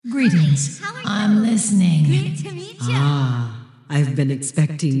Greetings. I'm listening. Good to meet you. I've been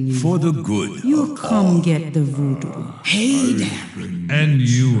expecting you. For the good. You come get the voodoo. Hey there. And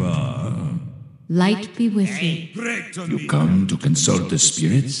you are? Light be with you. You come to consult the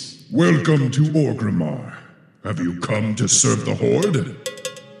spirits? Welcome to Orgrimmar. Have you come to serve the Horde?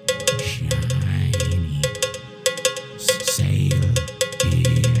 Shiny. Sail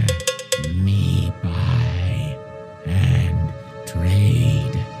here, me buy and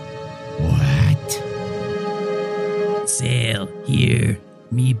trade. What? Sail here,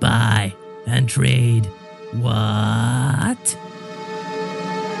 me buy and trade. What?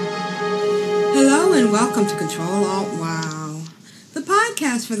 Hello and welcome to Ctrl Alt WoW, the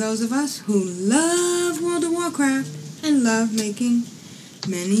podcast for those of us who love World of Warcraft and love making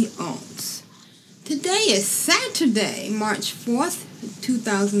many alts. Today is Saturday, March 4th,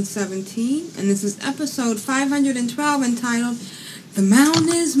 2017, and this is episode 512 entitled The Mountain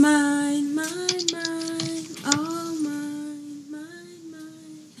is Mine, all mine.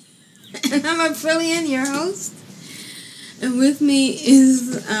 And I'm Aprillian, your host. And with me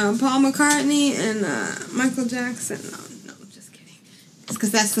is Paul McCartney and Michael Jackson. No, just kidding. It's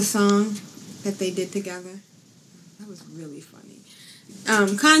because that's the song that they did together. That was really funny.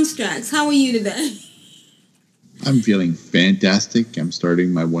 Constrax, how are you today? I'm feeling fantastic. I'm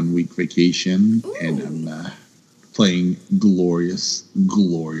starting my 1 week vacation. Ooh. And I'm playing glorious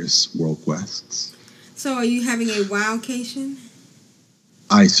world quests. So are you having a wowcation?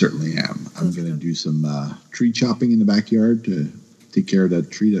 I certainly am. I'm going to do some tree chopping in the backyard to take care of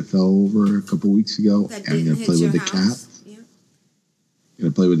that tree that fell over a couple weeks ago. That and I'm going to play with the cat. Yep. I'm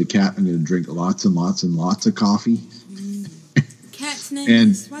going to play with the cat. I'm going to drink lots and lots of coffee. Cat's name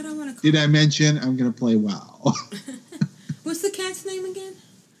and is... Why do I want to call did I mention I'm going to play WoW? What's the cat's name again?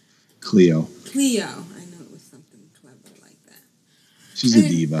 Cleo. Cleo. I know it was something clever like that. She's a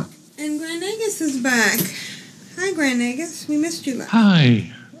diva. And Grand Nagus is back. Hi, Grand Nagus. We missed you last.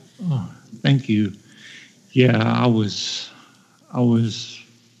 Hi. Oh, thank you. Yeah, I was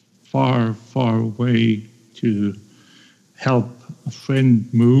far away to help a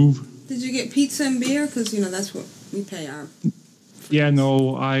friend move. Did you get pizza and beer? Because, that's what we pay our friends. Yeah,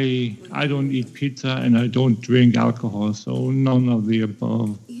 no, I don't eat pizza and I don't drink alcohol, so none of the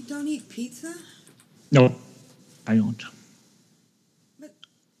above. You don't eat pizza? No, I don't. But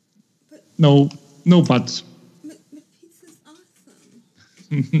No buts. But pizza's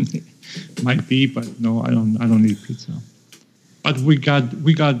awesome. Might be, but no, I don't eat pizza. But we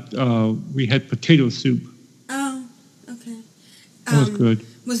had potato soup. Oh, okay. That was good.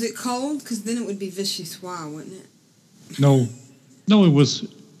 Was it cold? Because then it would be vichyssoise, wouldn't it? No, it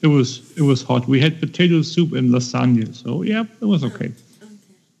was hot. We had potato soup and lasagna, so yeah, it was okay. Okay,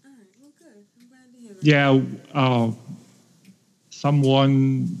 all right, well, good. I'm glad to hear that. Yeah,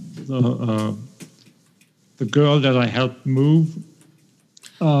 the girl that I helped move.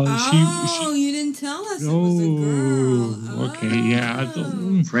 You didn't tell us it was a girl. Okay, yeah.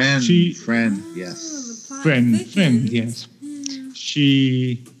 Friend, yes. Friend, yes.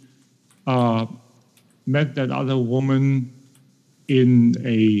 She met that other woman in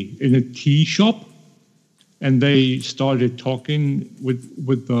a tea shop, and they started talking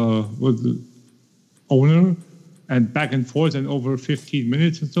with the owner, and back and forth, and over 15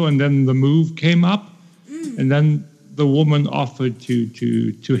 minutes or so, and then the move came up, and then the woman offered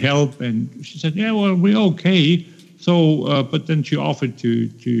to help, and she said, "Yeah, well, we're okay." So, but then she offered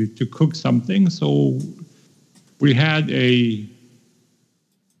to cook something. So we had a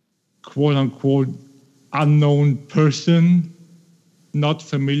quote unquote unknown person, not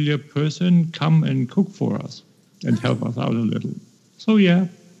familiar person, come and cook for us and help us out a little. So yeah.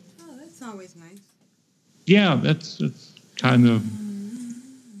 Oh, that's always nice. Yeah, that's kind of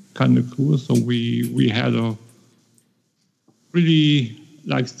cool. So we had a really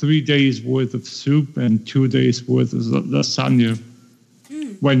like 3 days worth of soup and 2 days worth of lasagna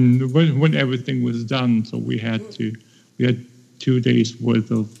when everything was done. So we had 2 days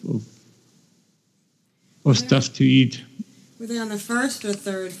worth of stuff to eat. Were they on the first or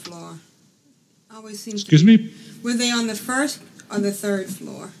third floor? Always seems. Excuse me? Were they on the first or the third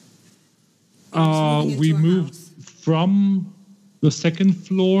floor? We moved from the second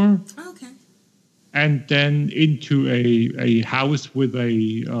floor. Oh, okay. And then into a house with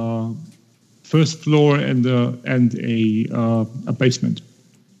a first floor and a basement.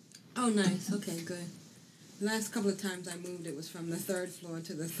 Oh, nice. Okay, good. The last couple of times I moved, it was from the third floor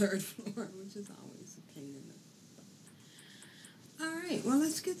to the third floor, which is always a pain in the... All right, well,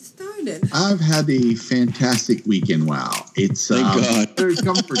 let's get started. I've had a fantastic weekend. Wow, it's very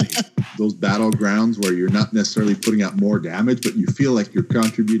comforting. Those battlegrounds where you're not necessarily putting out more damage, but you feel like you're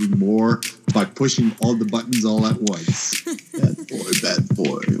contributing more by pushing all the buttons all at once. Bad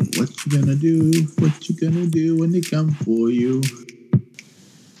boy, what you gonna do? What you gonna do when they come for you?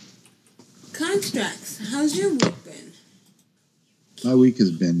 Constructs, how's your week been? My week has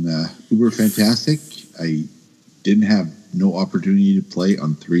been uber fantastic. I didn't have no opportunity to play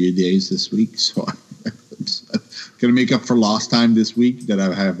on 3 days this week, so I'm going to make up for lost time this week that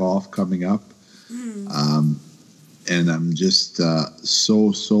I have off coming up. And I'm just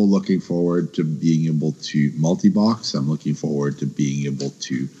so looking forward to being able to multi-box. I'm looking forward to being able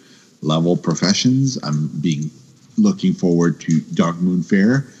to level professions. I'm looking forward to Dark Moon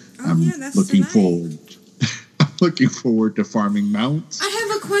Fair. That's looking tonight. forward. I'm looking forward to farming mounts. I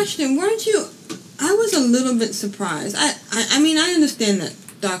have a question. Weren't you... I was a little bit surprised. I mean, I understand that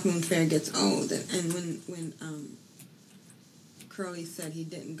Dark Moon Fair gets old, and when Curly said he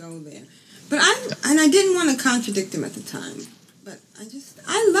didn't go there, but I didn't want to contradict him at the time. But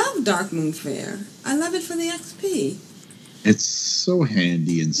I love Dark Moon Fair. I love it for the XP. It's so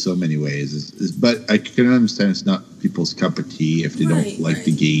handy in so many ways, but I can understand it's not people's cup of tea if they don't like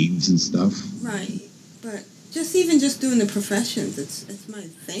the games and stuff. Right, but just doing the professions, it's my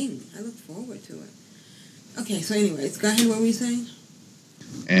thing. I look forward to it. Okay, so anyways, go ahead. What were you saying?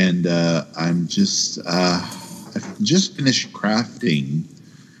 And I've just finished crafting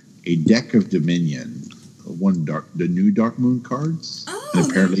a deck of Dominion, the new Dark Moon cards. Oh, and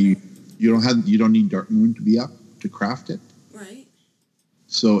apparently you don't need Dark Moon to be up to craft it. Right.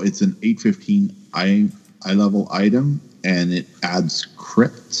 So it's an 815 eye level item, and it adds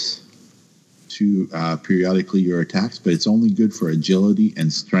crit to periodically your attacks, but it's only good for agility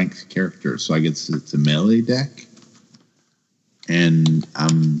and strength characters. So I guess it's a melee deck. And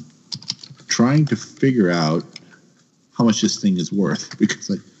I'm trying to figure out how much this thing is worth,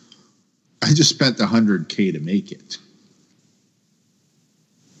 because I just spent $100K to make it.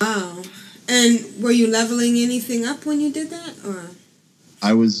 Wow. And were you leveling anything up when you did that, or?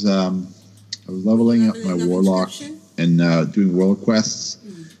 I was leveling up my warlock and doing world quests.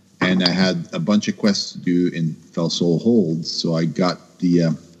 And I had a bunch of quests to do in Fell Soul Holds, so I got the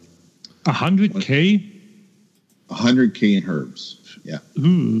 100K? 100K in herbs. Yeah.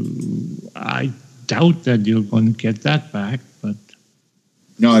 Ooh, I doubt that you're going to get that back, but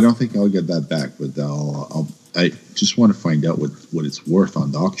no, I don't think I'll get that back. But I just want to find out what it's worth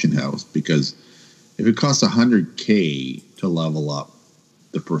on the auction house, because if it costs 100K to level up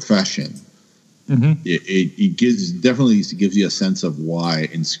the profession. Mm-hmm. It definitely gives you a sense of why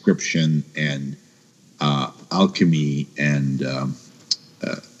inscription and alchemy and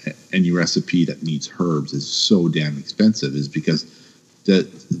any recipe that needs herbs is so damn expensive, is because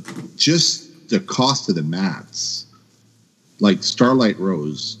just the cost of the mats, like Starlight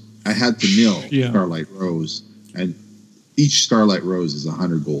Rose, I had to mill Starlight Rose, and each Starlight Rose is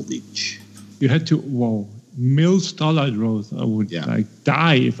 100 gold each. You had to mill Starlight Rose. I would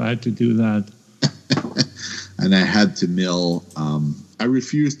die if I had to do that. And I had to mill. I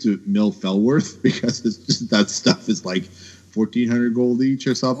refused to mill Fellworth because it's just that stuff is like 1,400 gold each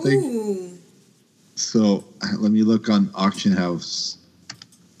or something. Ooh. So let me look on auction house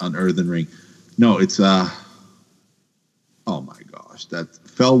on Earthen Ring. No, it's oh my gosh, that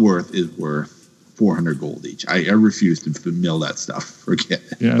Fellworth is worth 400 gold each. I refuse to mill that stuff. Forget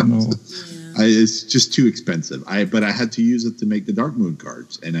it. Yeah, no. It's just too expensive. But I had to use it to make the Dark Moon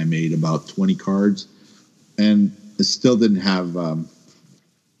cards, and I made about 20 cards. And it still didn't have. I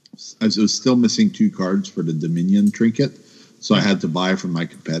was still missing 2 cards for the Dominion trinket, so I had to buy from my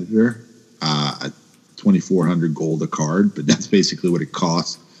competitor at 2,400 gold a card. But that's basically what it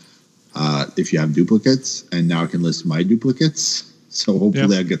costs if you have duplicates. And now I can list my duplicates, so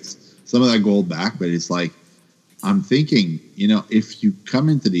hopefully I get some of that gold back. But it's like, I'm thinking, if you come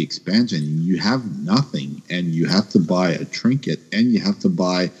into the expansion, you have nothing, and you have to buy a trinket, and you have to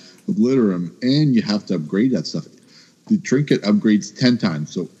buy Obliterum, and you have to upgrade that stuff. The trinket upgrades 10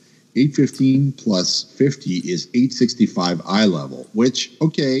 times, so 815 plus 50 is 865 eye level, which,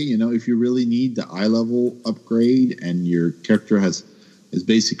 if you really need the eye level upgrade and your character is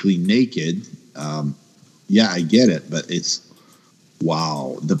basically naked, I get it, but it's,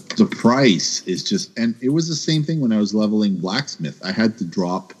 wow, the price is just, and it was the same thing when I was leveling Blacksmith. I had to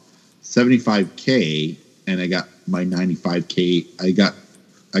drop 75K, and I got my 95K, I got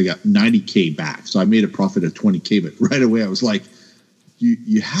 90K back. So I made a profit of 20K, but right away I was like,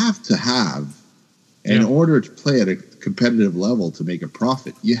 you have to have, in order to play at a competitive level to make a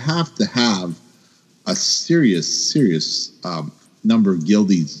profit, you have to have a serious number of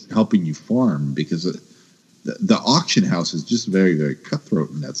guildies helping you farm, because the auction house is just very, very cutthroat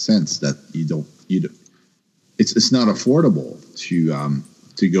in that sense that you don't it's not affordable to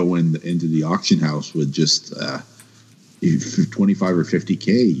go into the auction house with just 25 or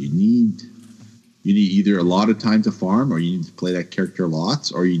 50K. You need either a lot of time to farm, or you need to play that character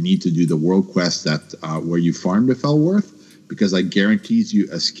lots, or you need to do the world quest that where you farm to Felworth, because that guarantees you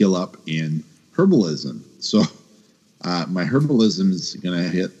a skill up in herbalism. So my herbalism is going to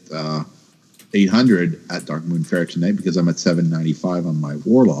hit 800 at Dark Moon Fair tonight, because I'm at 795 on my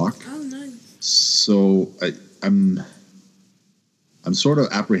warlock. Oh, nice. So I'm sort of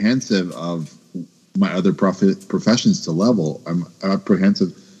apprehensive of my other professions to level. I'm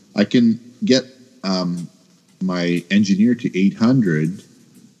apprehensive. I can get my engineer to 800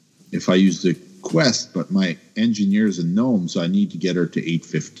 if I use the quest, but my engineer is a gnome, so I need to get her to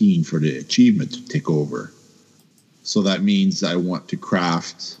 815 for the achievement to take over. So that means I want to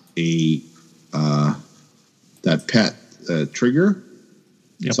craft that pet trigger.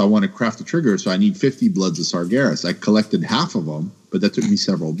 Yep. So I want to craft the trigger, so I need 50 Bloods of Sargeras. I collected half of them, but that took me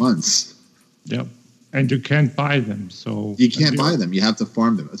several months. Yep. And you can't buy them, so... You can't buy them. You have to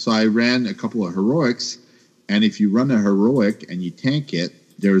farm them. So I ran a couple of heroics, and if you run a heroic and you tank it,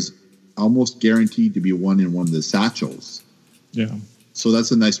 there's almost guaranteed to be one in one of the satchels. Yeah. So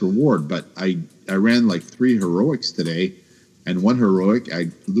that's a nice reward. But I ran like 3 heroics today, and one heroic, I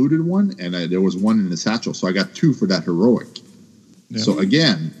looted one, and there was one in the satchel. So I got 2 for that heroic. Yeah. So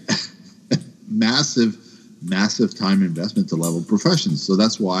again, massive time investment to level professions. So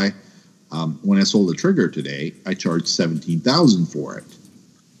that's why when I sold the trigger today, I charged 17,000 for it,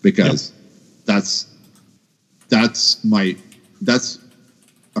 because that's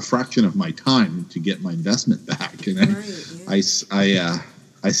a fraction of my time to get my investment back. And I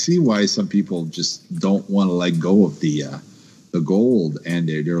see why some people just don't want to let go of the gold, and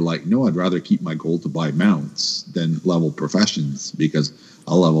they're like, no, I'd rather keep my gold to buy mounts than level professions, because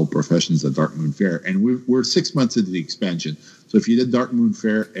I'll level professions at Dark Moon Fair. And we're 6 months into the expansion. So if you did Dark Moon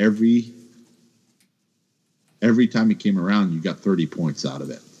Fair, every time it came around, you got 30 points out of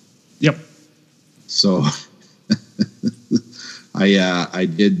it. Yep. So I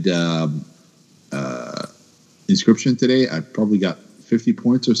did inscription today. I probably got 50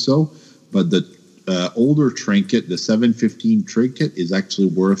 points or so, but the older trinket, the 715 trinket, is actually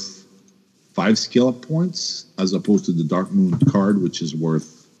worth 5 skill up points, as opposed to the Dark Moon card, which is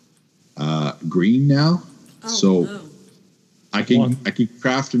worth green now. No. I can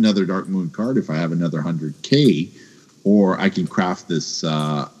craft another Dark Moon card if I have another 100K, or I can craft this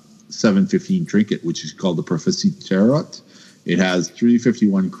 715 trinket, which is called the Prophecy Tarot. It has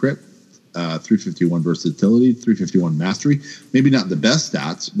 351 crit, 351 versatility, 351 mastery. Maybe not the best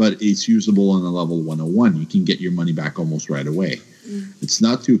stats, but it's usable on a level 101. You can get your money back almost right away. It's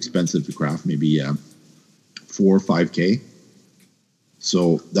not too expensive to craft, maybe 4 or 5K.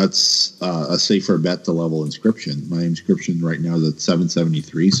 So that's a safer bet to level inscription. My inscription right now is at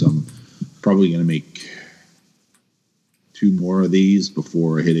 773, so I'm probably going to make 2 more of these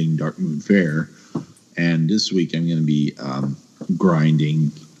before hitting Dark Moon Fair. And this week I'm going to be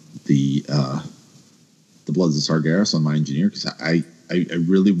grinding the Bloods of Sargeras on my engineer, because I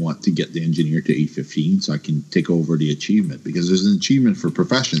really want to get the engineer to 815 so I can take over the achievement, because there's an achievement for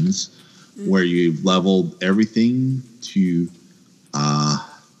professions where you've leveled everything to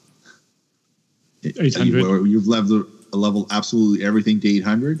 800. Where you've leveled absolutely everything to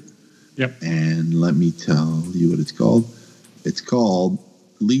 800. Yep. And let me tell you what it's called. It's called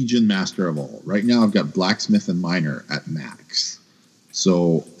Legion Master of All. Right now I've got Blacksmith and Miner at max.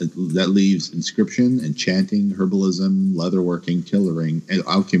 So that leaves Inscription, Enchanting, Herbalism, Leatherworking, Tailoring,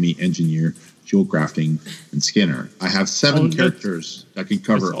 Alchemy, Engineer, Jewel Crafting, and Skinner. I have 7 characters that can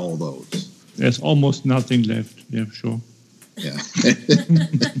cover all those. There's almost nothing left. Yeah, sure. Yeah.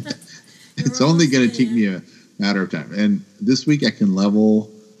 It's only going to take me a matter of time. And this week I can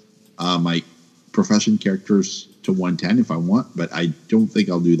level my profession characters to 110 if I want, but I don't think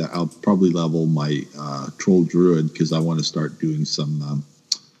I'll do that. I'll probably level my Troll Druid, because I want to start doing some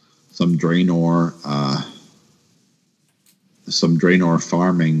Draenor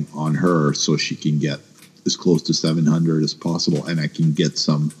farming on her, so she can get as close to 700 as possible, and I can get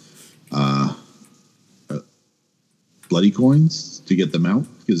some bloody coins to get the mount,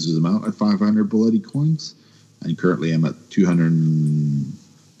 because there's a mount at 500 bloody coins, and currently I'm at 200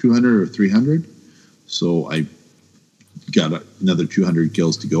 or 300. So I got another 200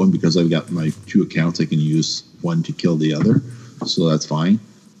 kills to go, and because I've got my 2 accounts, I can use one to kill the other, so that's fine.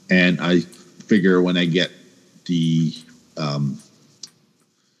 And I figure when I get the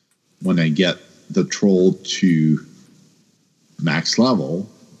troll to max level,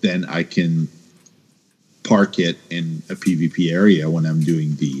 then I can park it in a PvP area when I'm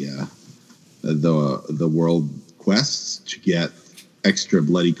doing the world quests to get extra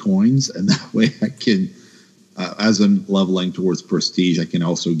bloody coins, and that way I can, as I'm leveling towards prestige, I can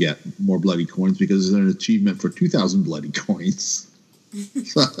also get more bloody coins because there's an achievement for 2,000 bloody coins.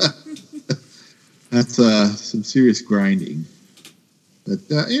 So, that's some serious grinding. But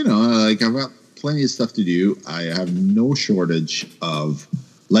I've got plenty of stuff to do. I have no shortage of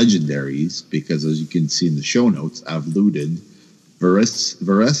legendaries because, as you can see in the show notes, I've looted Verissa's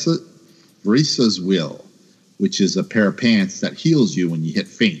Will, which is a pair of pants that heals you when you hit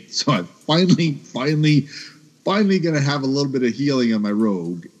faint. So I'm finally going to have a little bit of healing on my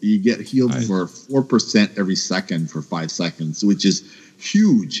rogue. You get healed for 4% every second for 5 seconds, which is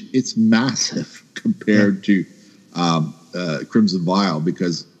huge. It's massive compared to Crimson Vial,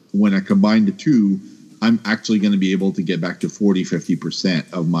 because when I combine the two, I'm actually going to be able to get back to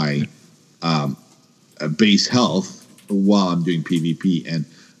 40-50% of my base health while I'm doing PvP. And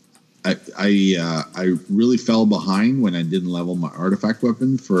I really fell behind when I didn't level my artifact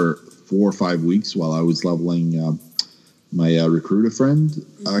weapon for 4 or 5 weeks while I was leveling my recruiter friend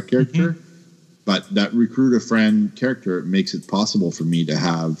character. But that recruiter friend character makes it possible for me to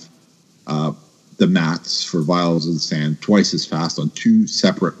have the mats for Vials of the Sand twice as fast on 2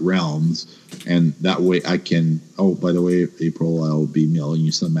 separate realms. And that way I can... Oh, by the way, April, I'll be mailing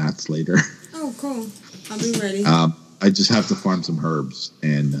you some mats later. Oh, cool. I'll be ready. I just have to farm some herbs,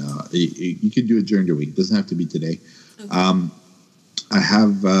 and you can do it during the week. It doesn't have to be today. Okay. I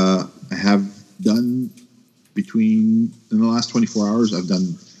have done in the last 24 hours, I've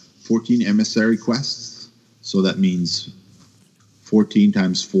done 14 emissary quests. So that means 14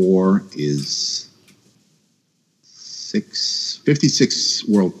 times 4 is 56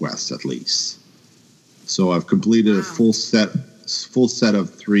 world quests at least. So I've completed a full set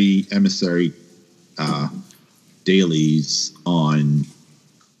of 3 emissary dailies on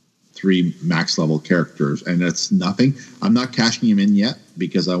 3 max level characters, and that's nothing. I'm not cashing them in yet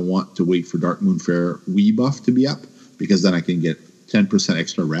because I want to wait for Dark Moonfair Wii buff to be up, because then I can get 10%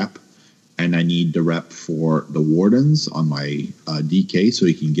 extra rep, and I need the rep for the Wardens on my DK so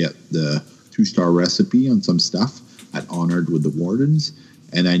you can get the 2-star recipe on some stuff at Honored with the Wardens,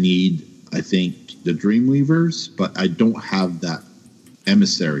 and I need, I think, the Dreamweavers, but I don't have that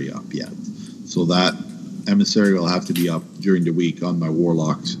emissary up yet. So that emissary will have to be up during the week on my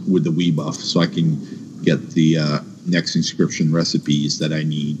Warlocks with the Wii buff, so I can get the next inscription recipes that I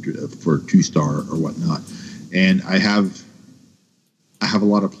need for 2-star or whatnot. And I have a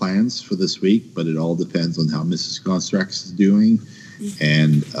lot of plans for this week, but it all depends on how Mrs. Constructs is doing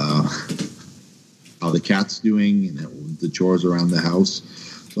and how the cat's doing and the chores around the house.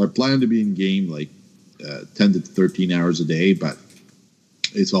 So I plan to be in game like 10 to 13 hours a day, but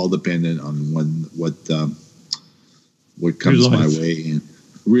it's all dependent on what comes my way. And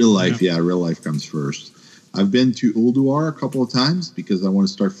real life comes first. I've been to Ulduar a couple of times because I want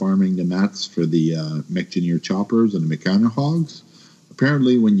to start farming the mats for the Mechgineer choppers and the Mechano hogs.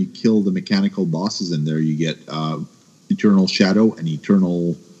 Apparently, when you kill the mechanical bosses in there, you get Eternal Shadow and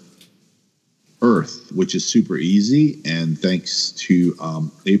Eternal Earth, which is super easy. And thanks to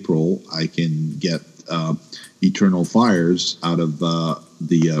April, I can get Eternal Fires out of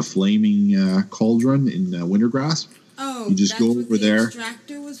the Flaming Cauldron in Wintergrasp. Oh, you just go over there. The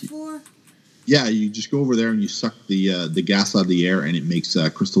extractor was for? Yeah, you just go over there and you suck the gas out of the air, and it makes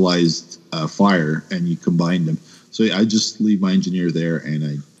crystallized fire, and you combine them. So I just leave my engineer there, and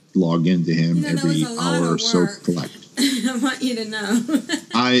I log into him every hour or so to collect. I want you to know.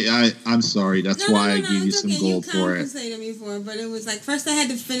 I'm sorry. That's why I gave you some gold for it. You compensated me for it, but it was like first I had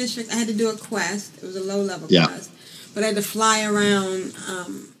to finish. I had to do a quest. It was a low level quest, but I had to fly around.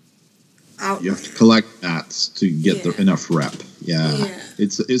 Out. You have to collect mats to get enough rep. Yeah.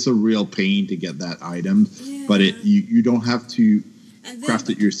 It's a real pain to get that item, but you don't have to craft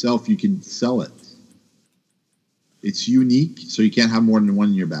it yourself. You can sell it. It's unique, so you can't have more than one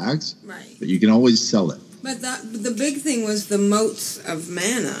in your bags. Right. But you can always sell it. But the big thing was the motes of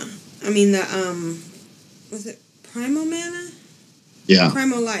mana. I mean was it Primal Mana? Yeah.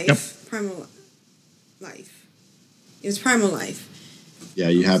 Primal Life. Yep. Primal Life. It was Primal Life. Yeah,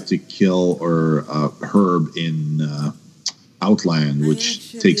 you have to kill or herb in Outland,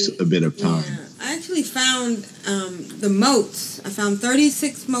 which takes a bit of time. Yeah. I actually found the motes. I found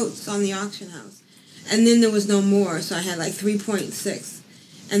 36 motes on the auction house. And then there was no more, so I had like 3.6.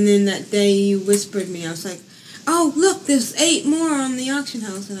 And then that day you whispered me, I was like, oh, look, there's 8 more on the auction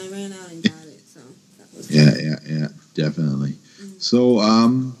house, and I ran out and got it. So that was Yeah, definitely. Mm-hmm. So,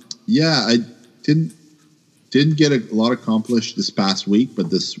 I didn't didn't get a lot accomplished this past week, but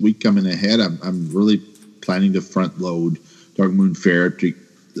this week coming ahead, I'm really planning to front load Dark Moon Fair to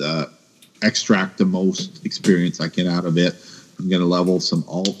extract the most experience I can out of it. I'm going to level some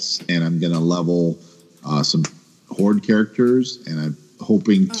alts, and I'm going to level some horde characters, and I'm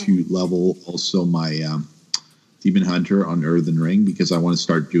hoping to level also my Demon Hunter on Earthen Ring, because I want to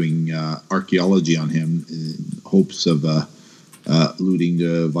start doing archaeology on him in hopes of looting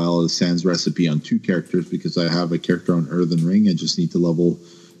the Vial of the Sands recipe on 2 characters, because I have a character on Earthen Ring. I just need to level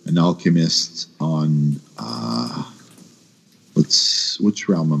an alchemist on which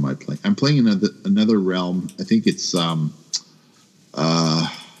realm am I playing? I'm playing another realm. I think it's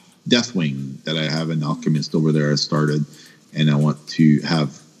Deathwing that I have an alchemist over there I started, and I want to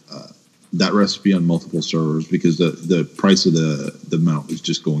have that recipe on multiple servers, because the price of the mount is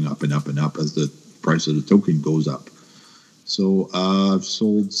just going up and up and up as the price of the token goes up. So I've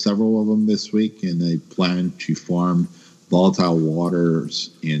sold several of them this week, and I plan to farm volatile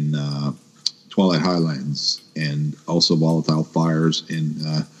waters in Twilight Highlands, and also volatile fires in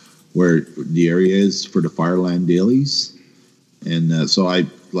where the area is for the Fireland dailies. And so I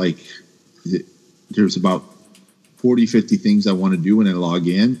there's about 40, 50 things I want to do when I log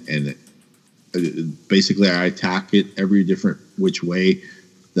in, and basically I attack it every different which way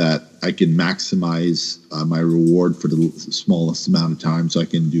that I can maximize my reward for the smallest amount of time, so I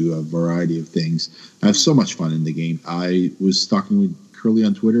can do a variety of things. I have so much fun in the game. I was talking with Curly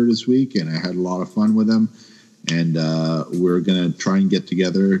on Twitter this week, and I had a lot of fun with him, and we're going to try and get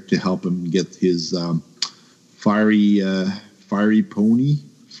together to help him get his fiery pony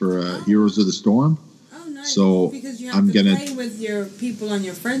for Heroes of the Storm. Oh, nice. So because you have to play with your people on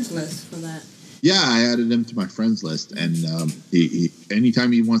your friends list for that. Yeah, I added him to my friends list, and he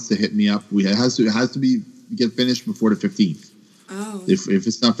anytime he wants to hit me up, it has to get finished before the 15th. Oh. If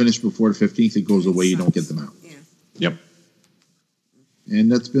it's not finished before the 15th, it goes away. You don't get them out. Yeah. Yep.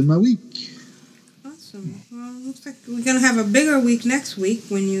 And that's been my week. Awesome. Well, looks like we're gonna have a bigger week next week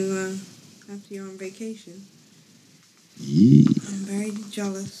when you after you're on vacation. Yeah. I'm very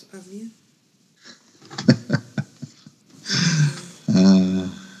jealous of you. I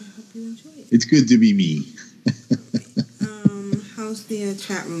hope you enjoy it. It's good to be me. How's the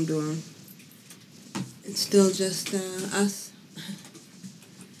chat room doing? It's still just us.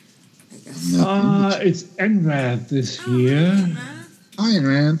 I guess. It's Enrath this year. Hi,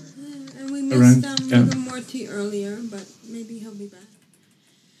 Enrath. And we missed River Morty earlier, but maybe he'll be back.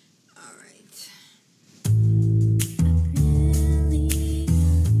 All right.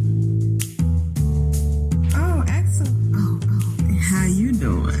 Oh, excellent. Oh, how you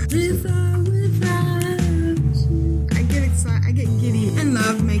doing? I get excited. I get giddy and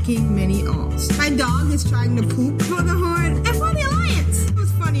love making mini alts. My dog is trying to poop for the Horde and for the Alliance. It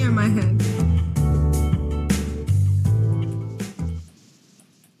was funny in my head.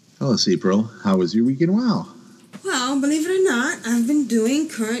 Hello, April. How was your week in WoW? Well, believe it or not, I've been doing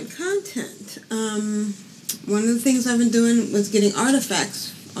current content. One of the things I've been doing was getting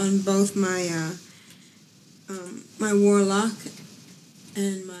artifacts on both my my Warlock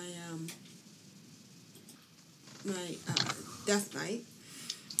and my Death Knight.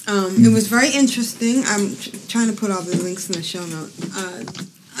 It was very interesting. I'm trying to put all the links in the show note.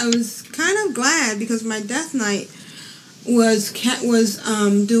 I was kind of glad because my Death Knight was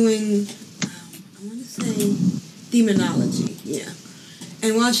doing I want to say demonology, yeah.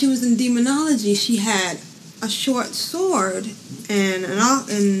 And while she was in demonology, she had a short sword and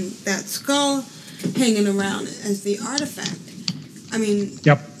that skull hanging around as the artifact. I mean,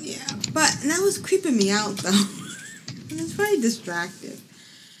 yep. Yeah, but that was creeping me out though. It was very distracting.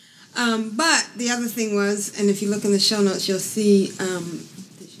 But the other thing was, and if you look in the show notes, you'll see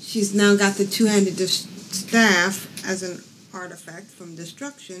she's now got the two-handed staff as an artifact from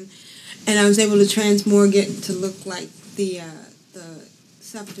destruction, and I was able to transmorg it to look like the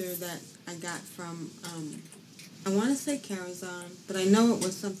scepter that I got from I want to say Karazhan, but I know it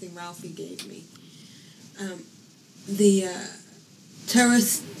was something Ralphie gave me. The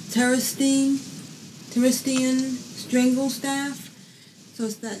Terrestian Strangle Staff. So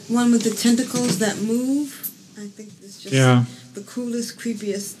it's that one with the tentacles that move. I think it's just the coolest,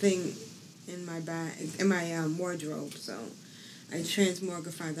 creepiest thing in my bag, in my wardrobe. So I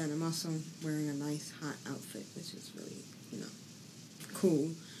transmorgified that. I'm also wearing a nice hot outfit, which is really,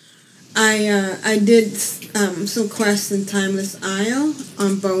 cool. I did some quests in Timeless Isle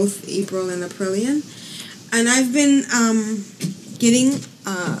on both April and Aprillian, and I've been getting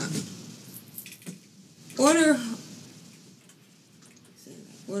Order Hall.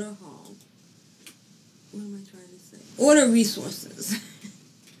 What am I trying to say? Order resources.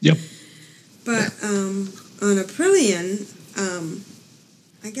 Yep. But on Aprillian,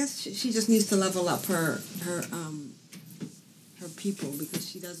 I guess she just needs to level up her people because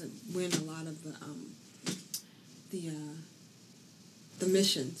she doesn't win a lot of the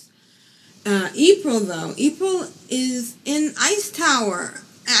missions. April is in Ice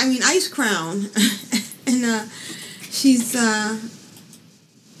Crown, and she's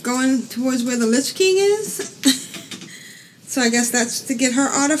going towards where the Lich King is. So I guess that's to get her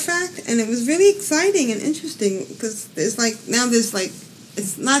artifact, and it was really exciting and interesting because it's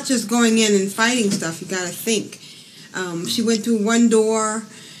not just going in and fighting stuff. You got to think. She went through one door,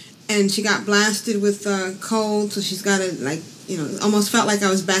 and she got blasted with cold, so she's got to almost felt like I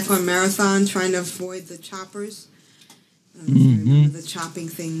was back on Marathon trying to avoid the choppers. I remember the chopping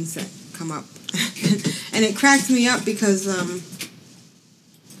things that come up, and it cracked me up because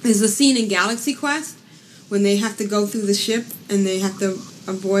there's a scene in Galaxy Quest when they have to go through the ship and they have to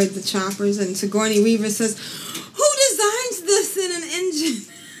avoid the choppers, and Sigourney Weaver says, "Who designs this in an engine?"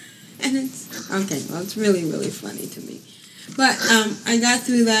 And it's it's really, really funny to me. But I got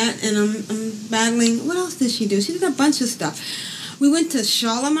through that, and I'm battling. What else did she do? She did a bunch of stuff. We went to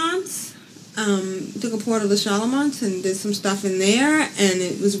Charlemont's, took a portal to Charlemont's and did some stuff in there, and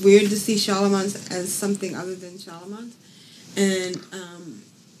it was weird to see Charlemont's as something other than Charlemont's.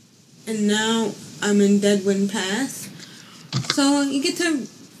 And now I'm in Deadwind Pass. So you get to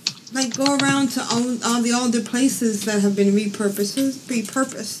go around to all the older places that have been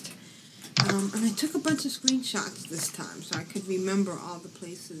repurposed. And I took a bunch of screenshots this time so I could remember all the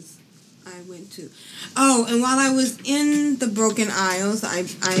places I went to. Oh, and while I was in the Broken Isles, I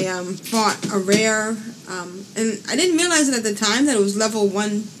fought a rare, and I didn't realize it at the time that it was level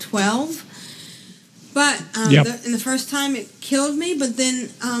 112. But in the first time it killed me, but then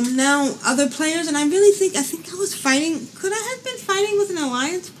now other players, and I think I was fighting. Could I have been fighting with an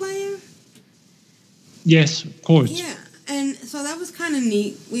Alliance player? Yes, of course. Yeah. And so that was kind of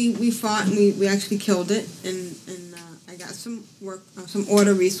neat. We fought and we actually killed it, and I got some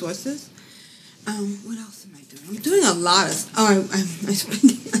order resources. What else am I doing? I'm doing a lot of stuff. I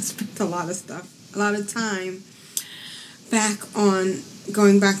spent a lot of stuff, a lot of time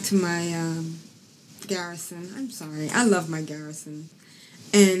going back to my garrison. I'm sorry, I love my garrison,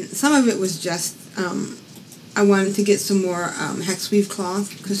 and some of it was just I wanted to get some more hexweave cloth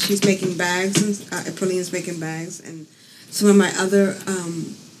because she's making bags, and Aprillian's making bags, and some of my other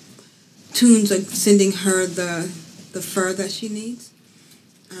tunes are sending her the fur that she needs.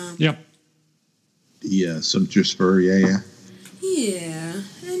 Yep. Yeah, sumptuous fur. Yeah. Yeah,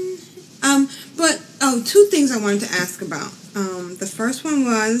 and but two things I wanted to ask about. The first one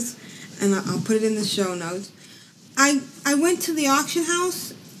was, and I'll put it in the show notes. I went to the auction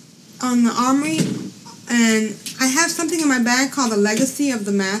house on the Armory, and I have something in my bag called the Legacy of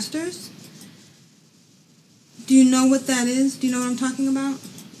the Masters. Do you know what that is? Do you know what I'm talking about?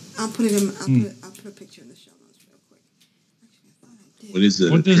 I'll put it in. I'll put a picture in the show notes real quick. Actually, I thought I did. What is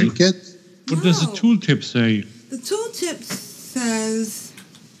it? A trinket? What does the tooltip say? The tooltip says.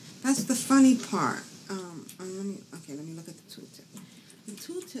 That's the funny part. Let me look at the tooltip. The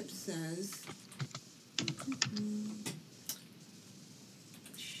tooltip says.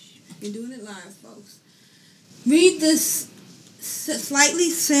 You're doing it live, folks. Read this slightly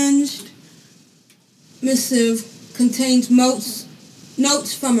singed missive contains notes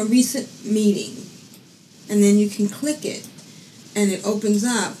from a recent meeting, and then you can click it, and it opens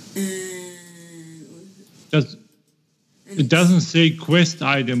up. It doesn't say quest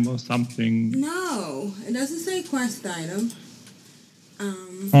item or something. No, it doesn't say quest item.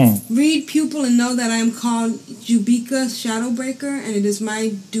 Read pupil and know that I am called Jubika Shadowbreaker, and it is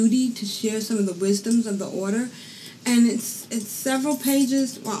my duty to share some of the wisdoms of the order. And it's several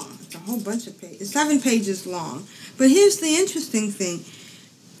pages. Well, it's a whole bunch of pages. It's 7 pages long. But here's the interesting thing: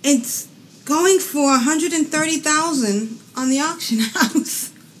 it's going for 130,000 on the auction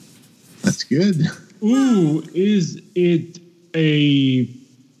house. That's good. Ooh, is it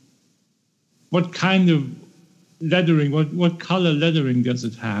what kind of lettering? What color lettering does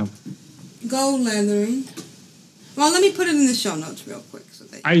it have? Gold lettering. Well, let me put it in the show notes real quick so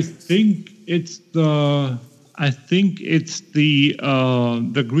they. I think it's the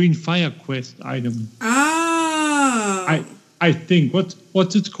Green Fire Quest item. Oh. I think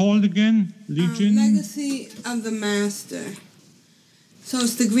what's it called again? Legion. Legacy of the Master. So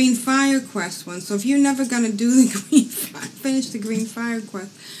it's the Green Fire Quest one. So if you're never gonna do the finish the Green Fire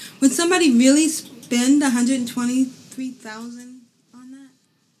Quest, would somebody really spend 123,000 on that?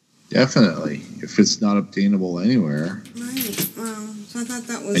 Definitely, if it's not obtainable anywhere. Right. Well, so I thought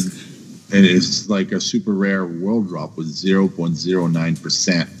that was. And it's like a super rare world drop with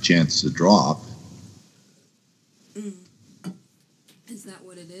 0.09% chance to drop.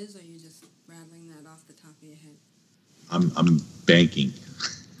 is, or are you just rattling that off the top of your head? I'm banking.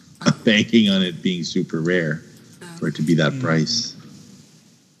 I'm banking on it being super rare for it to be that price.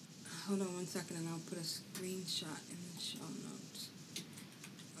 Hold on one second, and I'll put a screenshot in the show notes.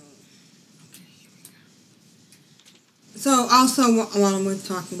 Oh, okay, here we go. So also, while we're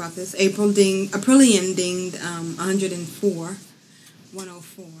talking about this, Aprillian dinged 104.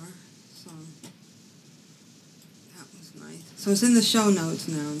 So that was nice. So it's in the show notes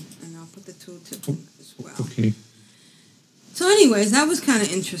now, and I'll put the tooltip in as well. Okay. So anyways, that was kind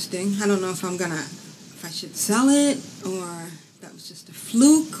of interesting. I don't know if I should sell it, or that was just a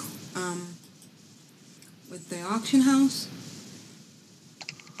fluke with the auction house.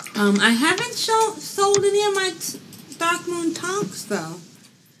 I haven't sold any of my Dark Moon Tonks, though.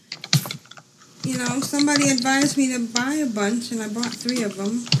 You know, somebody advised me to buy a bunch, and I bought 3 of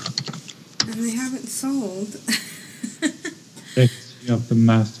them, and they haven't sold. You have the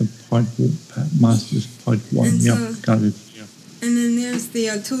Masters Part 1. And Yep, so- got it. Yeah. And then there's the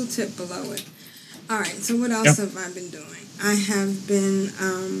tooltip below it. All right, so what else have I been doing? I have been,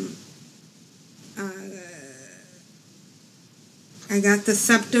 I got the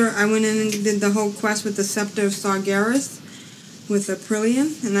Scepter. I went in and did the whole quest with the Scepter of Sargeras with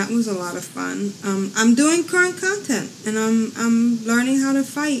Aprillian, and that was a lot of fun. I'm doing current content, and I'm learning how to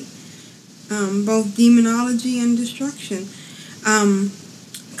fight both demonology and destruction. A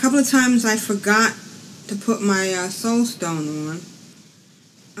couple of times I forgot to put my soul stone on.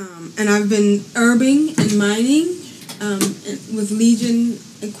 And I've been herbing and mining with Legion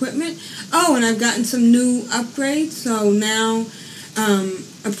equipment. Oh, and I've gotten some new upgrades. So now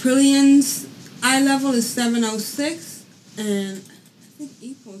Aprillian's eye level is 706, and I think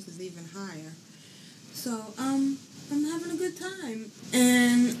Equals is even higher. So I'm having a good time,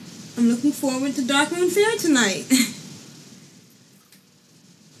 and I'm looking forward to Dark Moon Fair tonight.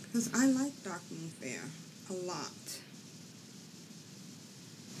 Because I like Dark Moon Fair a lot.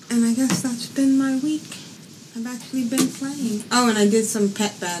 And I guess that's been my week. I've actually been playing. Oh, and I did some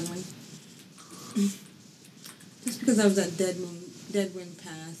pet battling. Just because I was at Deadwind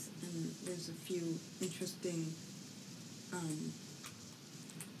Pass, and there's a few interesting,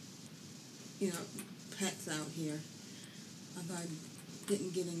 pets out here. Although I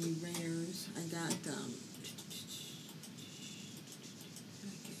didn't get any rares. I got,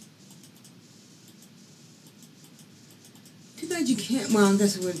 too bad you can't. Well, I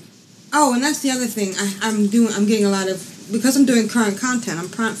guess it would. Oh, and that's the other thing. I'm getting a lot of, because I'm doing current content. I'm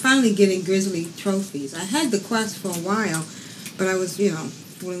finally getting Grizzly trophies. I had the quest for a while, but I was,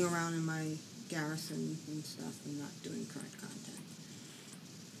 fooling around in my garrison and stuff and not doing current content.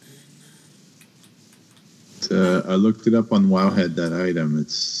 I looked it up on Wowhead. That item.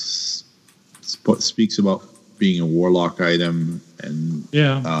 It speaks about being a warlock item and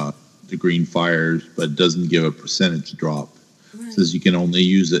the green fires, but it doesn't give a percentage drop. Right. It says you can only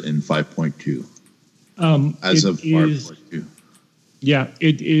use it in 5.2. As of 5.2. Yeah,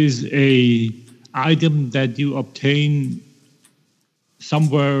 it is a item that you obtain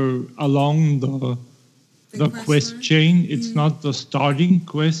somewhere along the quest line? chain. It's not the starting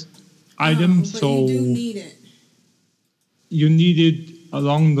quest item, but so you do need it. you need it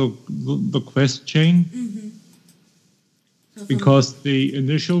along the quest chain. Mm-hmm. So Because the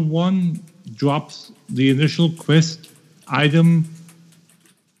initial one drops, the initial quest item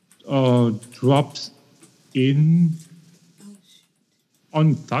drops in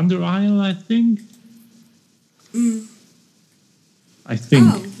on Thunder Isle, I think. I think.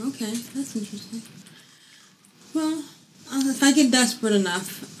 Oh, okay. That's interesting. Well, if I get desperate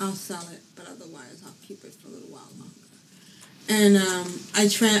enough, I'll sell it. But otherwise, I'll keep it for a little while longer. And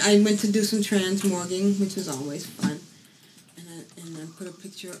I went to do some transmorging, which is always fun. And I put a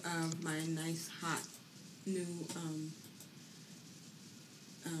picture of my nice, hot, new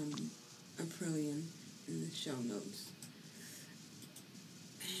Aprillian in the show notes.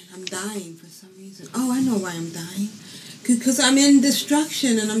 And I'm dying for some reason. Oh, I know why I'm dying. Because I'm in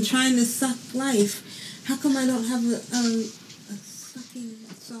destruction and I'm trying to suck life. How come I don't have a sucking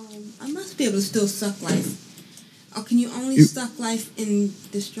soul? I must be able to still suck life. Or can you only suck life in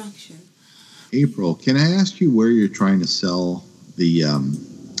destruction? April, can I ask you where you're trying to sell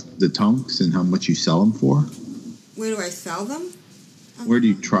the tonks and how much you sell them for? Where do I sell them? Where do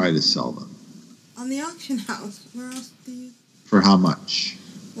you try to sell them? On the auction house. Where else do you? For how much?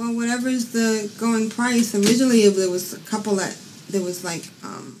 Well, whatever is the going price. Originally, there was a couple that there was like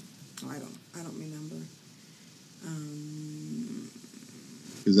I don't remember.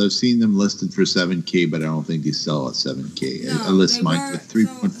 Because I've seen them listed for 7K, but I don't think they sell at 7K. No, I list they mine were- for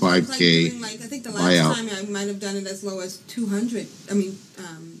 3.5K. I think the last buyout. time I might have done it as low as 200. I mean,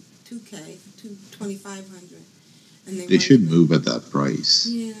 2K, 2,500. And They should move at that price.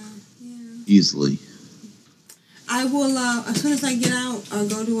 Yeah. Easily. I will, as soon as I get out, I'll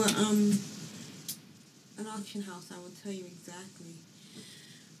go to an auction house. I will tell you exactly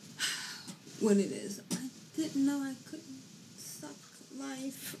what it is. I didn't know I couldn't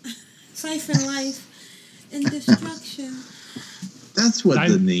siphon life in destruction. That's what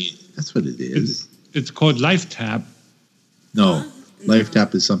that's what it is. It's called Life Tap. No. Life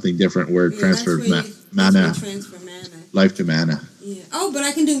Tap is something different where it transfers mana. Transfer mana. Life to mana. Yeah. Oh, but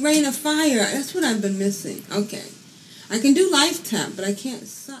I can do Rain of Fire. That's what I've been missing. Okay. I can do Life Tap, but I can't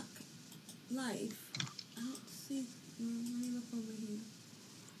suck life. I don't see. Let me look over here.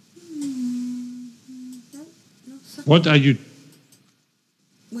 No suck. What are you?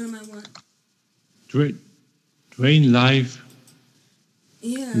 What am I what? Drain life.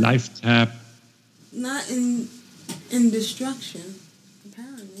 Yeah. Life Tap. Not in destruction,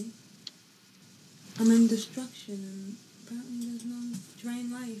 apparently. I'm in destruction, and apparently there's no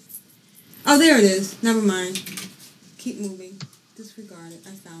drain life. Oh, there it is. Never mind. Keep moving. Disregard it.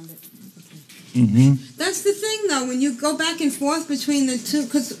 I found it. Okay. Mm-hmm. That's the thing, though. When you go back and forth between the two,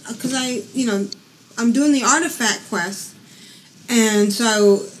 because I'm doing the artifact quest, and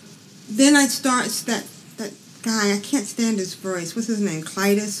so then I start that guy. I can't stand his voice. What's his name?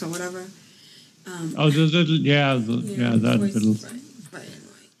 Clytus or whatever. The little, that little. Right.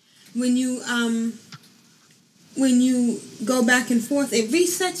 When you go back and forth, it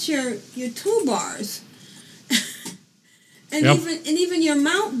resets your toolbars, and even your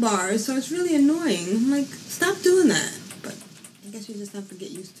mount bars. So it's really annoying. I'm like, stop doing that. But I guess you just have to get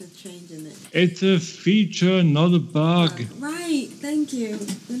used to changing it. It's a feature, not a bug. Right. Thank you.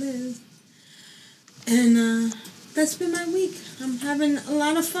 It is. And that's been my week. I'm having a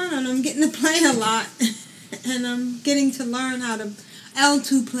lot of fun, and I'm getting to play a lot, and I'm getting to learn how to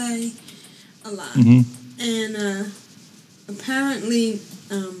L2 play a lot. Mm-hmm. And apparently,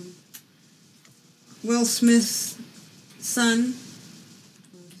 Will Smith's son,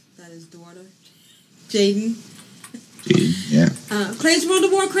 that his daughter, Jaden, yeah, plays World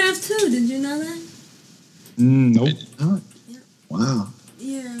of Warcraft too. Did you know that? Nope. Yeah. Wow.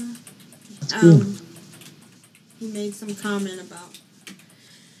 Yeah. That's cool. He made some comment about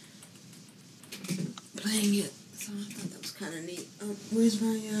playing it, so I thought that was kind of neat. Where's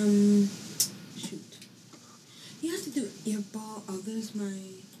my shoot? You have to do your ball. Oh, there's my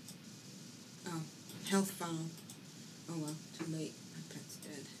health phone. Oh well, too late. My pet's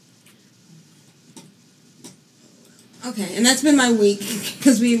dead. Oh, well. Okay, and that's been my week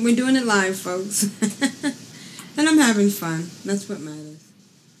because we're doing it live, folks, and I'm having fun. That's what matters.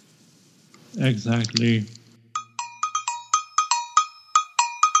 Exactly.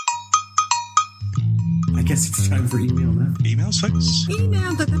 I guess it's time for email now. Emails, folks?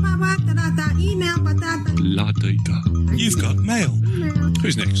 Email. La data. You've got mail.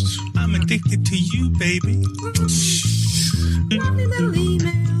 Who's next? I'm addicted to you, baby. Lovely little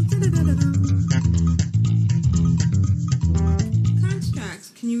email. Constructs.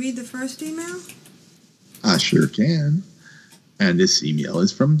 Can you read the first email? I sure can. And this email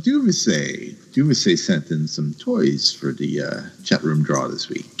is from Duvise. Duvise sent in some toys for the chat room draw this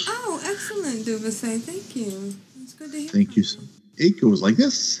week. Oh, excellent, Duvise. Thank you. It's good to hear. Thank you. It goes like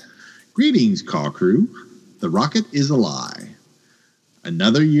this. Greetings, call crew. The rocket is a lie.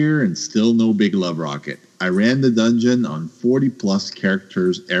 Another year and still no big love rocket. I ran the dungeon on 40-plus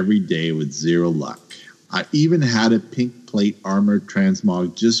characters every day with zero luck. I even had a pink plate armored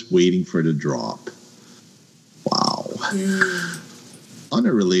transmog just waiting for the drop. Wow. On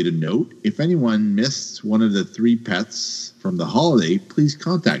a related note, if anyone missed one of the 3 pets from the holiday, please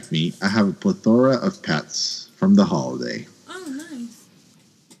contact me. I have a plethora of pets from the holiday. Oh, nice.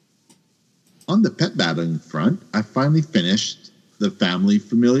 On the pet battling front, I finally finished the family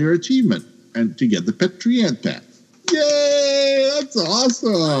familiar achievement and to get the Petriant pet. Yay! That's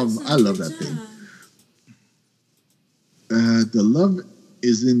awesome! I love that thing. The Love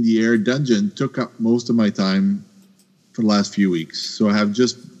is in the Air dungeon took up most of my time for the last few weeks, so I have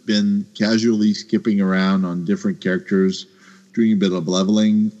just been casually skipping around on different characters, doing a bit of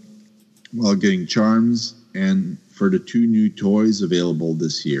leveling while getting charms, and for the 2 new toys available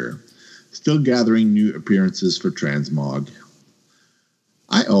this year. Still gathering new appearances for Transmog.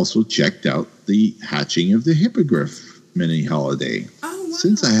 I also checked out the Hatching of the Hippogriff mini holiday. Oh, wow.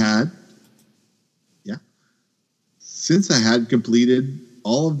 Since I had completed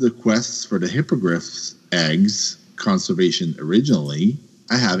all of the quests for the Hippogriff's eggs conservation originally,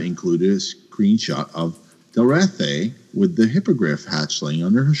 I have included a screenshot of Delrethe with the Hippogriff hatchling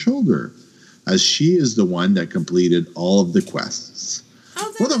on her shoulder, as she is the one that completed all of the quests.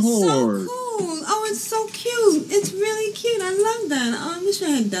 Oh, that's For the horde. So cool. Oh, it's so cute. It's really cute. I love that. Oh, I wish I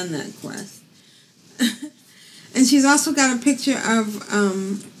had done that quest. And she's also got a picture of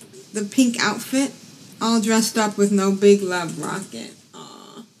the pink outfit, all dressed up with no big love rocket.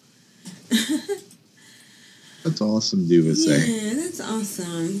 Aw. That's awesome, Duva say. Yeah, that's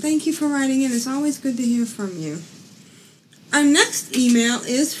awesome. Thank you for writing in. It's always good to hear from you. Our next email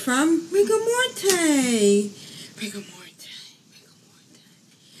is from Rigamorte.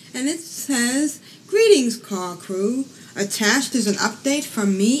 And it says, "Greetings, Call Crew. Attached is an update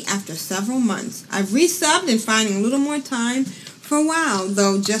from me after several months. I've resubbed and finding a little more time for WoW,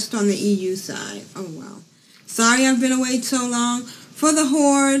 though just on the EU side. Oh, wow. Sorry I've been away so long. For the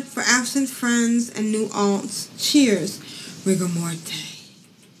Horde, for absent friends, and new alts. Cheers. Rigamorte."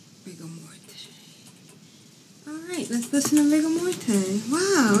 All right, let's listen to Rigamorte.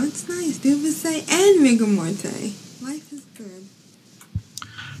 Wow, it's nice. Duvase and Rigamorte. Life is good.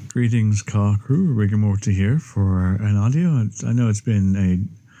 Greetings, Call Crew. Rigamorte here for an audio. I know it's been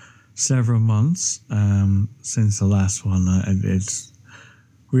several months since the last one. It's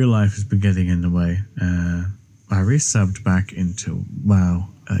real life has been getting in the way. I resubbed back into WoW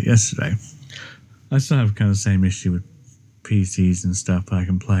yesterday. I still have kind of the same issue with PCs and stuff, but I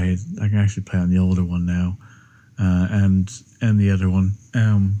can actually play on the older one now, and the other one,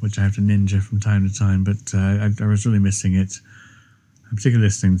 which I have to ninja from time to time. But I was really missing it. I'm particularly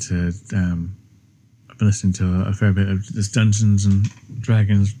listening to. I've been listening to a fair bit of this Dungeons and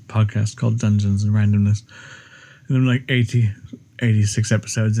Dragons podcast called Dungeons and Randomness, and I'm like 86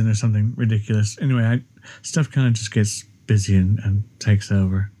 episodes in or something ridiculous. Anyway, stuff kind of just gets busy and takes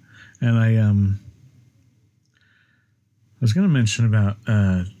over. And I was going to mention about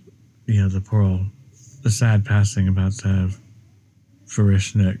the sad passing about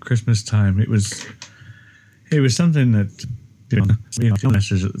Varishna at Christmas time. It was something that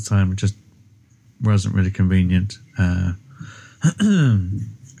message at the time just wasn't really convenient.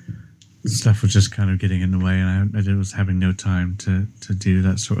 Stuff was just kind of getting in the way, and I was having no time to do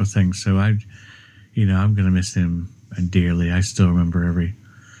that sort of thing. So I'm going to miss him dearly. I still remember every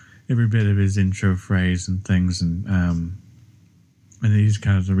bit of his intro phrase and things, and he's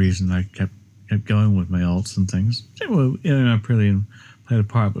kind of the reason I kept going with my alts and things. Well, Aprillian played a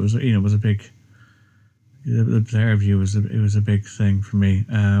part, but it was a big. The player view was a big thing for me.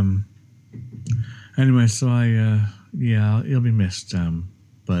 Anyway, so he'll be missed.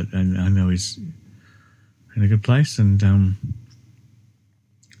 But I know he's in a good place, and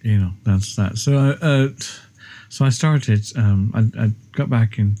that's that. So I started. I got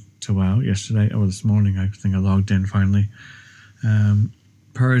back into WoW yesterday or this morning. I think I logged in finally.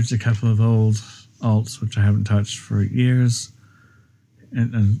 Purged a couple of old alts which I haven't touched for years,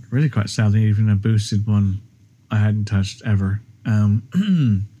 and really quite sadly, even a boosted one I hadn't touched ever.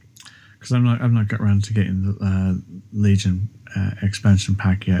 Because I've not got around to getting the Legion expansion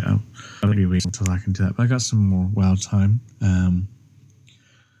pack yet. I'll be waiting until I can do that. But I got some more WoW time, and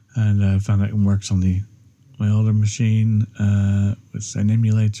found out it works on my older machine with an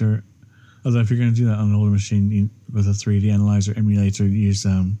emulator. Although if you're going to do that on an older machine with a 3D analyzer emulator, use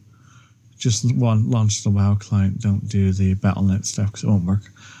just launch the WoW client. Don't do the Battle.net stuff because it won't work.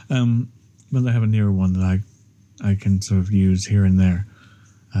 But I have a newer one that I can sort of use here and there.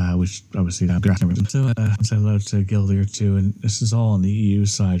 Which obviously I'm grasping. So I say hello to Gildier too, and this is all on the EU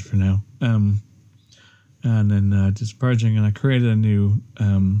side for now. And then just purging, and I created a new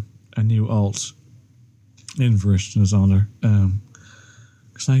alt in Varishna's honor.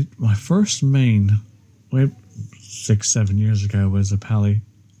 Because my first main, 6-7 years ago, was a Pally,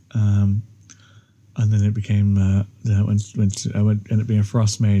 and then it became I ended up being a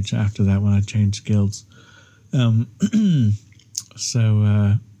Frost Mage after that when I changed guilds. So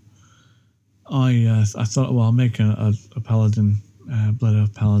I thought, well, I'll make a paladin, Blood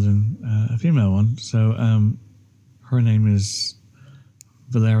Elf paladin, a female one. So her name is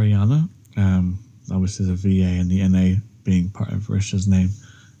Valeriana. Obviously the VA and the NA being part of Varishna's name.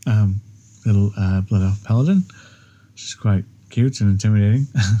 Little Blood Elf paladin. She's quite cute and intimidating.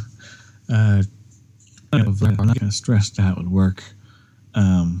 I'm not kind of stressed out with work.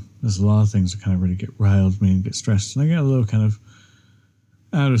 There's a lot of things that kind of really get riled me and get stressed, and I get a little kind of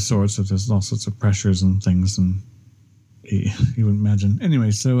out of sorts. So there's all sorts of pressures and things, and you wouldn't imagine.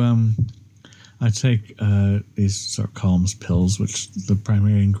 Anyway, so I take these sort of calms pills, which the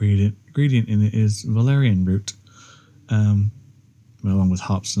primary ingredient in it is valerian root, along with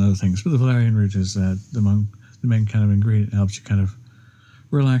hops and other things. But the valerian root is the main kind of ingredient. It helps you kind of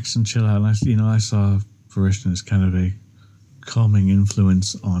relax and chill out. And I saw Varishna as kind of a calming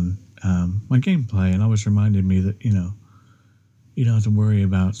influence on my gameplay, and always reminded me that you don't have to worry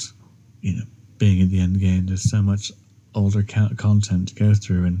about, being in the end game. There's so much older content to go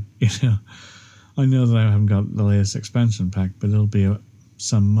through, and I know that I haven't got the latest expansion pack, but it'll be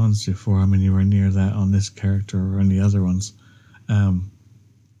some months before I'm anywhere near that on this character or any other ones.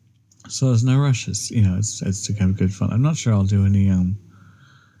 So there's no rush. It's to have good fun. I'm not sure I'll do any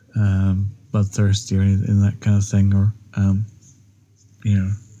bloodthirsty or anything, that kind of thing, or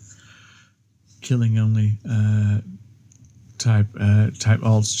killing only type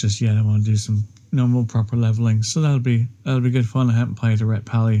alts just yet. I want to do some normal proper leveling, so that'll be good fun. I haven't played a Ret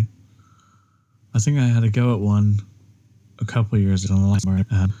Pally. I think I had a go at one a couple of years ago.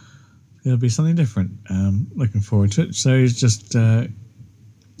 It'll be something different. Looking forward to it. So he's just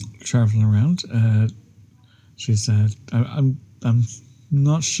traveling around. She said, "I'm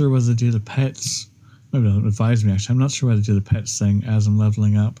not sure whether to do the pets. Maybe don't advise me. Actually, I'm not sure whether to do the pets thing as I'm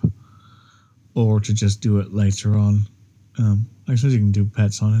leveling up, or to just do it later on. I suppose you can do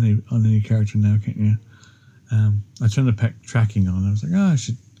pets on any character now, can't you? I turned the pet tracking on. I was like, I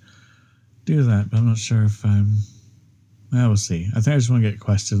should do that, but I'm not sure if we'll see. I think I just want to get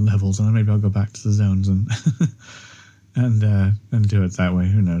quested levels, and then maybe I'll go back to the zones and and do it that way.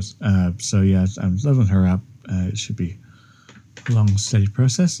 Who knows? So yeah, I'm leveling her up. It should be a long, steady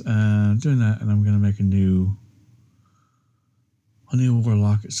process. Doing that, and I'm going to make a new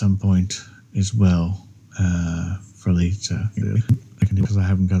warlock at some point as well for later. I can do, because I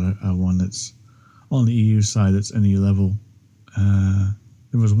haven't got a one that's on the EU side that's any level.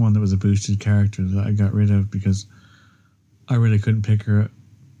 There was one that was a boosted character that I got rid of because I really couldn't pick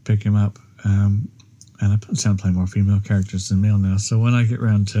him up. And I plan to play more female characters than male now. So when I get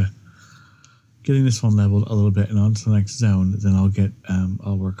around to getting this one leveled a little bit and on to the next zone, then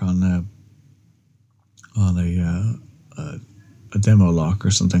I'll work on a demo lock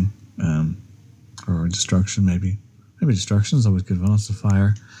or something, or a destruction maybe. Maybe destruction is always good. Lots of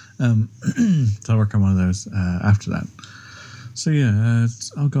fire. So I'll work on one of those after that. So yeah,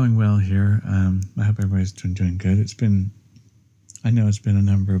 it's all going well here. I hope everybody's doing good. I know it's been a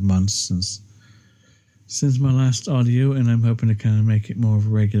number of months since my last audio, and I'm hoping to kind of make it more of a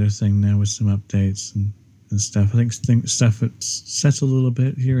regular thing now with some updates and stuff. I think stuff it's settled a little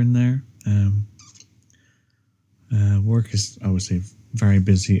bit here and there. Work is obviously very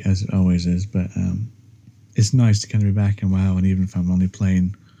busy, as it always is, but it's nice to kind of be back in WoW, and even if I'm only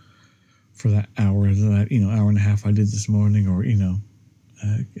playing for that hour and a half I did this morning, or a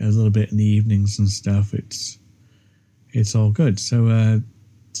little bit in the evenings and stuff, it's all good. So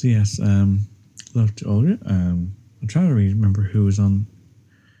yes, love to all of you. I'm trying to remember who's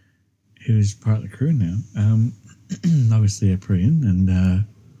part of the crew now. Obviously Aprian and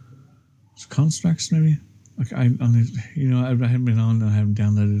Constructs maybe. Okay, I haven't been on. I haven't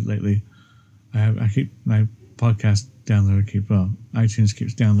downloaded it lately. I keep my podcast downloader iTunes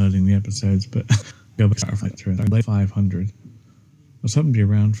keeps downloading the episodes, but go back through 500. I was hoping to be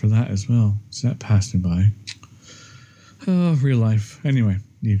around for that as well. So that passed me by. Oh, real life. Anyway,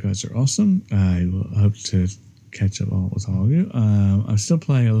 you guys are awesome. I will hope to catch up with all of you. I'm still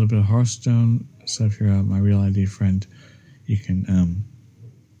playing a little bit of Hearthstone, so if you're my Real ID friend, you can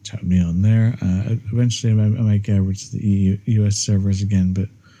chat with me on there. Eventually, I might get over to the US servers again, but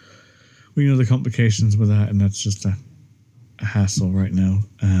we know the complications with that, and that's just a hassle right now.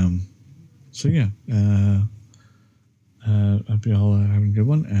 So yeah, hope you all are having a good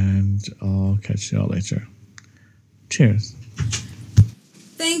one, and I'll catch you all later. Cheers.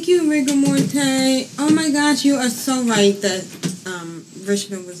 Thank you, Rigor Morte. Oh my gosh, you are so right that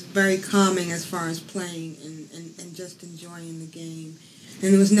Richmond was very calming as far as playing and just enjoying the game.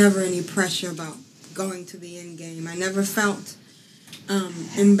 And there was never any pressure about going to the end game. I never felt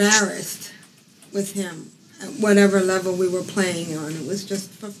embarrassed with him at whatever level we were playing on. It was just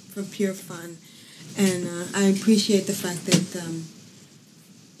for pure fun. And I appreciate the fact that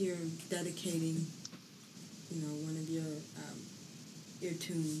you're dedicating, one of your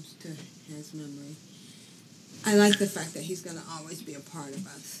tunes to his memory. I like the fact that he's going to always be a part of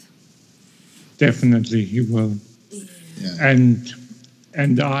us. Definitely, he will. Yeah.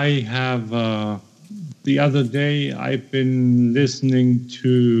 And I have, the other day, I've been listening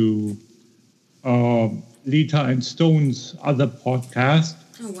to Lita and Stone's other podcast.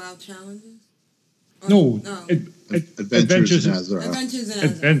 Oh, WoW Challenges? Adventures in Azeroth. Adventures in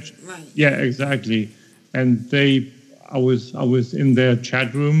Azeroth, right. Yeah, exactly. And I was in their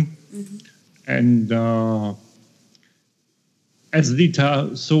chat room, and as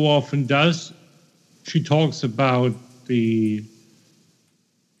Lita so often does, she talks about the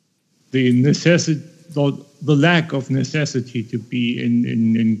necessity, the lack of necessity to be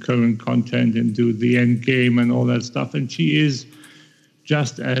in current content and do the end game and all that stuff. And she is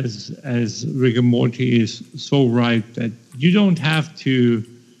just as Rick and Morty is so right that you don't have to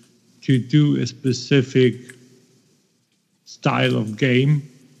do a specific style of game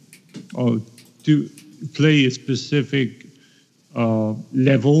or to play a specific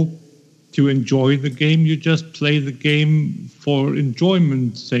level to enjoy the game. You just play the game for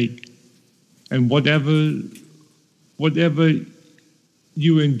enjoyment's sake, and whatever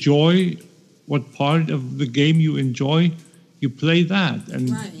you enjoy, what part of the game you enjoy, you play that, and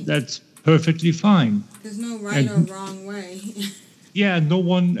that's perfectly fine. There's no right or wrong way. Yeah, no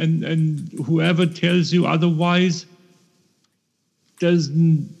one, and whoever tells you otherwise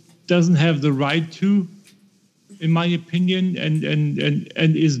doesn't have the right to, in my opinion, and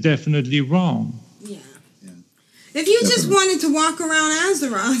is definitely wrong. Yeah. If you just wanted to walk around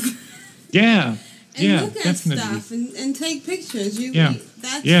Azeroth, and look at definitely. stuff and take pictures,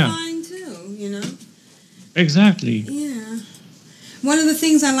 that's fine too, you know? Exactly. Yeah. One of the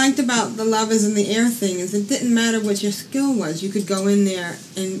things I liked about the Love is in the Air thing is it didn't matter what your skill was. You could go in there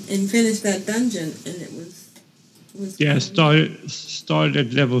and finish that dungeon, and it was started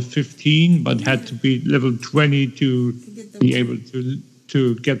at level 15, but had to be level 20 to be able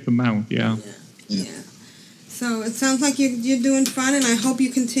to get the mount. Yeah. So it sounds like you're doing fun, and I hope you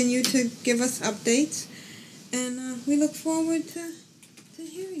continue to give us updates, and we look forward to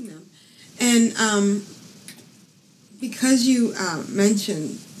hearing them. And because you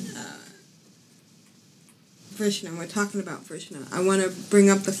mentioned Vrishna, we're talking about Vrishna, I want to bring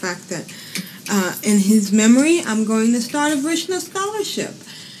up the fact that in his memory, I'm going to start a Vrishna scholarship.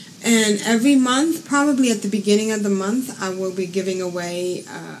 And every month, probably at the beginning of the month, I will be giving away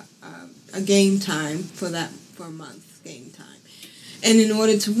a game time for a month's game time. And in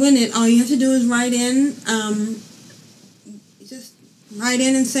order to win it, all you have to do is write in,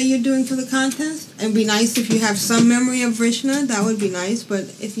 and say you're doing for the contest. It'd be nice if you have some memory of Vrishna, that would be nice. But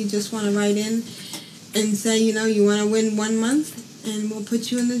if you just want to write in and say, you want to win 1 month, and we'll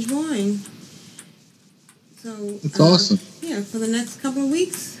put you in the drawing. So it's awesome. Yeah, for the next couple of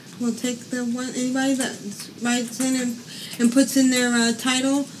weeks, we'll take anybody that writes in and puts in their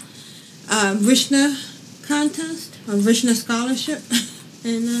title, Vrishna contest or Vrishna scholarship,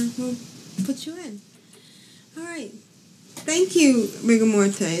 and we'll put you in. All right. Thank you,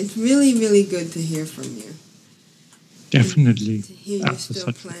 Rigamorte. It's really, really good to hear from you. Definitely. To hear After you're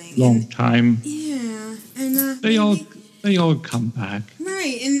still such playing. a long time. Yeah, and they all come back.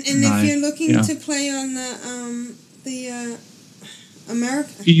 Right, and if you're looking to play on the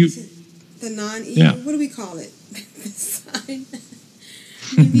America, the non-EU, what do we call it? This side.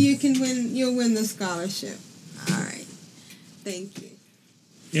 Maybe you'll win the scholarship. All right. Thank you.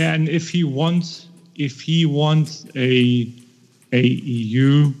 Yeah, and if he wants a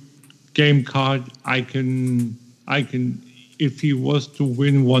EU game card, I can if he was to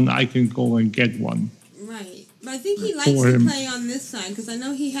win one, I can go and get one. Right. But I think he likes to play on this side, because I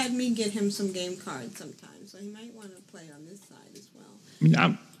know he had me get him some game cards sometimes, so he might want to play on this side as well. I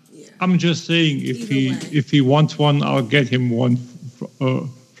mean, I'm just saying, if he wants one, I'll get him one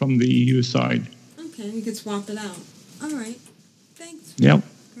from the EU side. Okay, we could swap it out. All right. Thanks. Yep.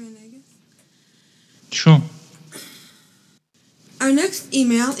 Sure. Our next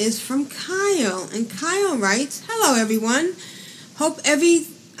email is from Kyle, and Kyle writes, "Hello, everyone. Hope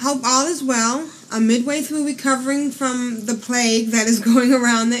all is well. I'm midway through recovering from the plague that is going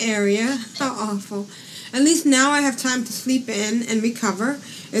around the area. How awful. At least now I have time to sleep in and recover.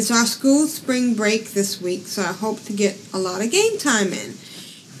 It's our school spring break this week, so I hope to get a lot of game time in.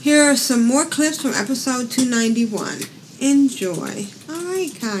 Here are some more clips from episode 291. Enjoy." All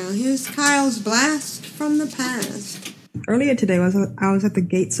right, Kyle. Here's Kyle's blast from the past. Earlier today, I was at the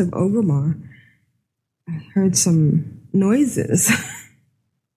gates of Orgrimmar. I heard some noises.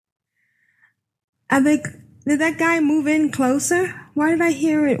 Did that guy move in closer? Why did I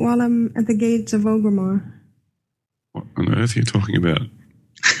hear it while I'm at the gates of Orgrimmar? What on earth are you talking about?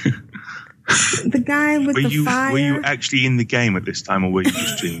 The guy with the fire. Were you actually in the game at this time, or were you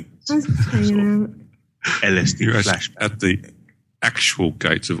just doing I was just hanging out. LSD flashback? At the actual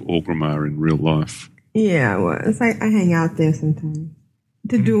gates of Orgrimmar in real life. Yeah, it was. I hang out there sometimes.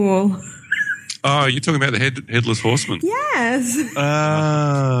 To duel. Oh, you're talking about the headless horseman? Yes.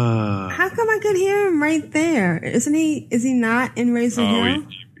 How come I could hear him right there? Is he not in Razor Hill?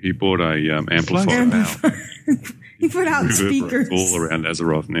 He bought a amplifier now. He put out speakers all around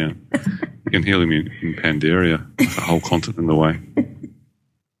Azeroth now. You can hear him in Pandaria, a whole continent away.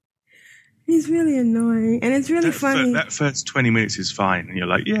 He's really annoying, and it's really funny. That first 20 minutes is fine, and you're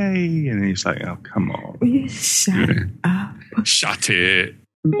like, yay, and then it's like, oh, come on. Will you shut up? Shut it.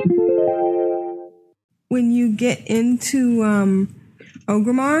 When you get into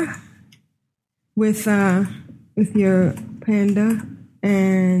Ogrimmar with your panda,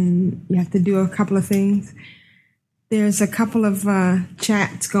 and you have to do a couple of things. There's a couple of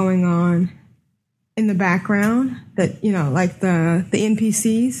chats going on in the background that, like the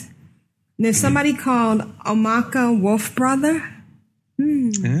NPCs. And there's somebody called Omaka Wolf Brother.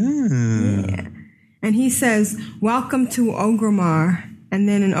 Yeah. And he says, "Welcome to Ogrimmar." And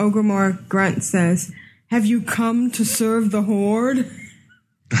then an Ogrimmar grunt says, "Have you come to serve the Horde?"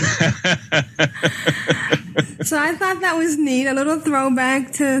 So I thought that was neat. A little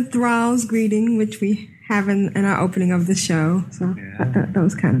throwback to Thrall's greeting, which we have in our opening of the show. So I thought that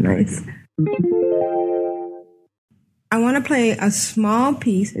was kind of nice. I want to play a small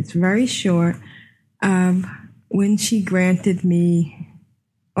piece, it's very short, of when she granted me...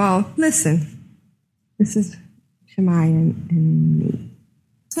 Well, listen. This is Shemaya and me.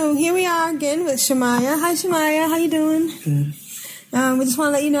 So here we are again with Shemaya. Hi, Shemaya. How you doing? Good. We just want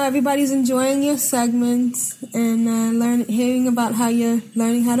to let you know everybody's enjoying your segments and hearing about how you're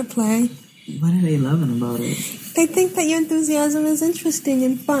learning how to play. What are they loving about it? They think that your enthusiasm is interesting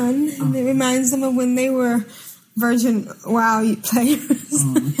and fun, and it reminds them of when they were Virgin WoW players.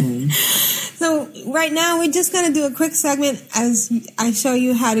 Oh, okay. So right now we're just going to do a quick segment as I show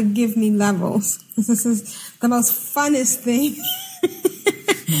you how to give me levels. This is the most funnest thing.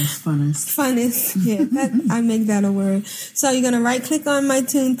 Funnest. Yeah, I make that a word. So you're going to right click on my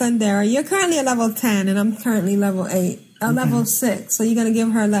Toon Thundera. You're currently at level 10 and I'm currently level 8. Level 6. So you're going to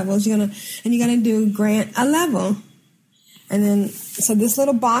give her levels. You're going to do grant a level. And then, so this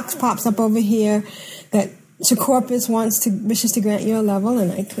little box pops up over here that Shacorpus wishes to grant you a level,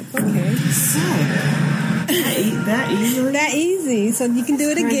 and I click OK. That easy? That easy. So you can do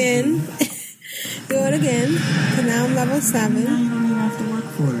it again. Do it again. So now I'm level 7. Now you don't even have to work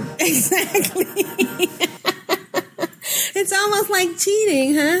for it. Exactly. It's almost like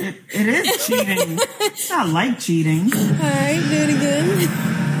cheating, huh? It is cheating. It's not like cheating. All right, do it again.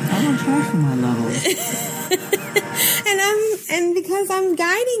 I don't charge for my levels. And because I'm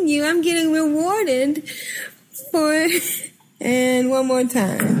guiding you, I'm getting rewarded for it. And one more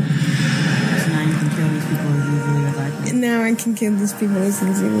time. So now you can kill these people as easily as I can. Now I can kill these people as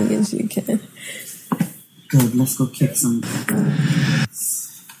easily as you can. Good, let's go kick some.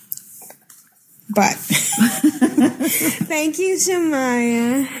 But thank you,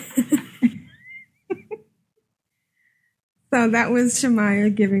 Shemaya. So that was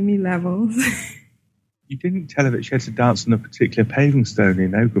Shemaya giving me levels. You didn't tell her that she had to dance on a particular paving stone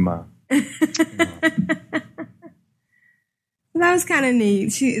in Ogrimmar. That was kind of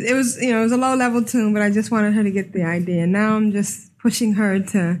neat. It was a low level tune, but I just wanted her to get the idea. Now I'm just pushing her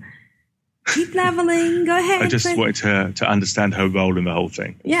to keep leveling. Go ahead. I just wanted her to understand her role in the whole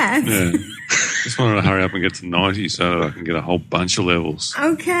thing. Yes. Yeah. Just wanted to hurry up and get to 90 so that I can get a whole bunch of levels.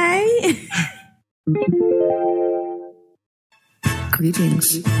 Okay.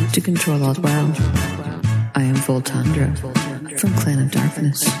 Greetings to Control Alt WoW. I am Voltandra from Clan of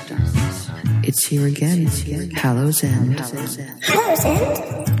Darkness. It's here again, Hallow's End. Hallow's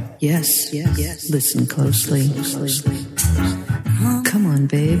End? Yes. Listen closely. Come on,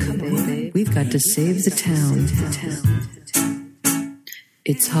 babe. We've got to save the town.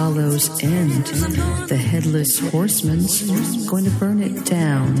 It's Hallow's End. The Headless Horseman's going to burn it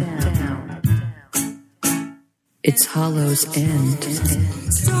down. It's Hallow's End.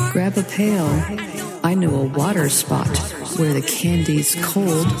 Grab a pail. I know a water spot where the candy's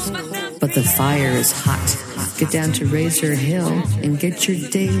cold, but the fire is hot. Get down to Razor Hill and get your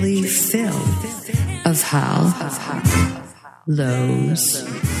daily fill of Hallow's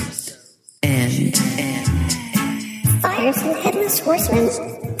End. Fire from Headless Horseman?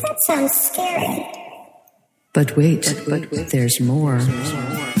 That sounds scary. But wait, there's more.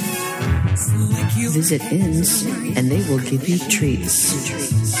 Visit inns, and they will give you treats.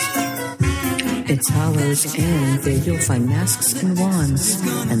 It's Hallow's End. There you'll find masks and wands,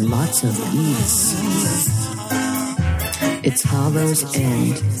 and lots of eats. It's Hallow's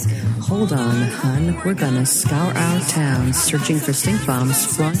End. Hold on, hun. We're gonna scour our town, searching for stink bombs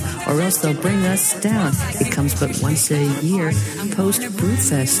flung, or else they'll bring us down. It comes but once a year,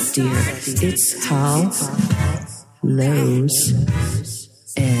 post-Brewfest, dear. It's Hallow's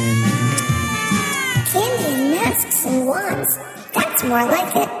End. Candy and masks and wands. That's more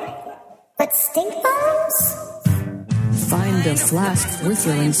like it. But stink bombs? Find a flask. We're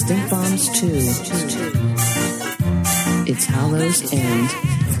throwing stink bombs too. It's Hallow's End.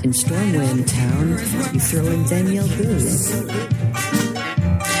 In Stormwind Town, you throw in then you'll boo.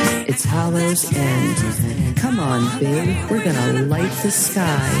 It's Hallow's End. Come Come on, babe, we're gonna light the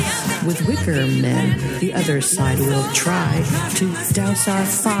sky. With wicker men, the other side will try to douse our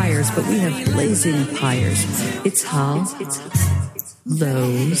fires, but we have blazing pyres. It's how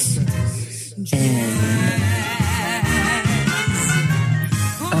lows end.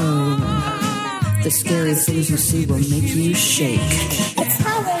 Oh, the scary things you see will make you shake. It's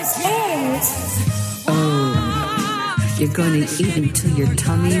Hollow's End. Oh, you're going to eat until your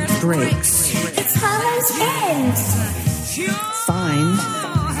tummy breaks. It's Hollow's End. Find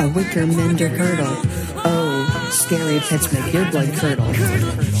a wicker mender hurdle. Oh, scary pets make your blood curdle.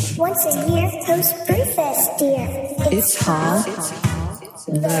 Once a year, host Brewfest, dear. It's Hollow's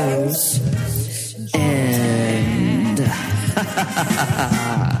End.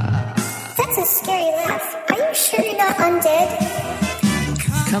 That's a scary laugh. Are you sure you're not undead?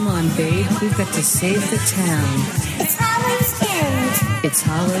 Come on, babe, we've got to save the town. It's Hollow's End. It's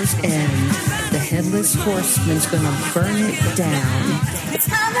Hollow's End. The headless horseman's gonna burn it down. It's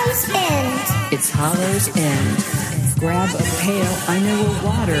Hollow's End. It's Hollow's End. Grab a pail, I know a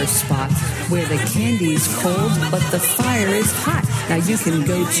water spot where the candy's cold, but the fire is hot. Now you can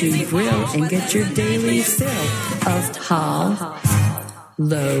go to Grill and get your daily fill of Hollow's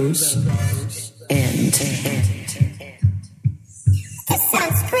End. This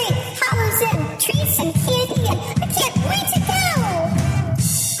sounds great. Hollow's End. Treats and candy, and I can't wait to go.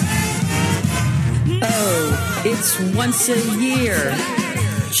 Oh, it's once a year.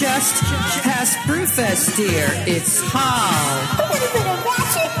 Just past Brewfest, dear. It's A little bit of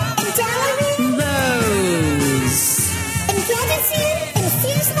Ratchet and Dowlery. Lowe's And Gadgetsuit and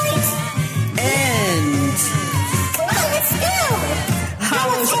Fuse Light. End. Come on, let's go.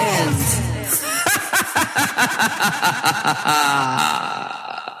 Hollow's End.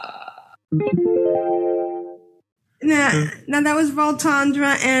 Now that was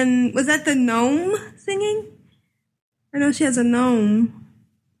Voltandra, and was that the gnome singing? I know she has a gnome,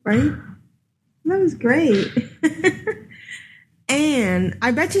 right? That was great. And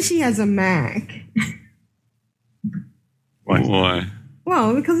I bet you she has a Mac. Why?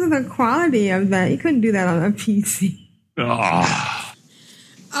 Well, because of the quality of that. You couldn't do that on a PC. All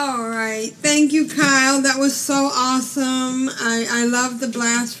right. Thank you, Kyle. That was so awesome. I love the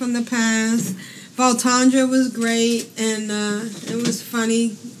blast from the past. Voltandra was great, and it was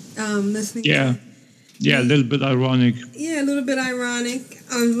funny listening. Yeah, a little bit ironic. Yeah, a little bit ironic.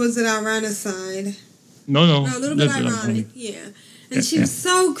 Or was it ironicide? No, No, a little bit ironic. Yeah. And she was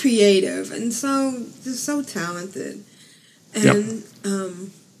so creative and just so talented. And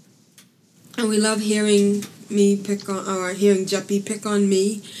and we love hearing hearing Jeppy pick on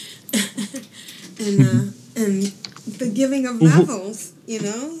me. and the giving of levels,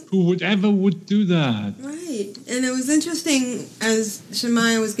 Who would do that? Right. And it was interesting as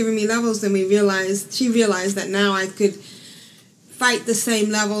Shemaya was giving me levels, then she realized that now I could fight the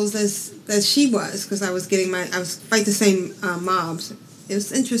same levels as she was, because I was fight the same mobs. It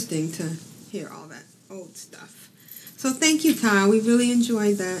was interesting to hear all that old stuff. So thank you, Kyle. We really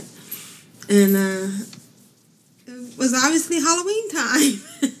enjoyed that. And it was obviously Halloween time.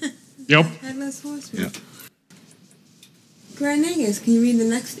 Yep. Headless Horseman. Yep. Grand Nagus, can you read the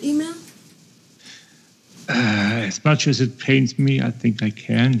next email? As much as it pains me, I think I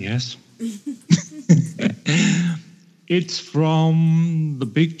can, yes. It's from the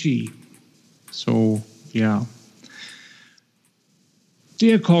Big G. So, yeah.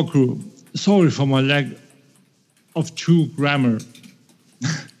 Dear Core Crew, sorry for my lack of true grammar.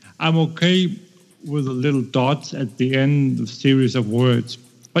 I'm okay with the little dots at the end of series of words,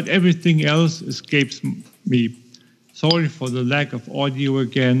 but everything else escapes me. Sorry for the lack of audio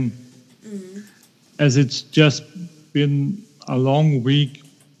again, as it's just been a long week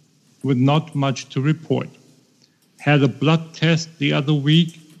with not much to report. Had a blood test the other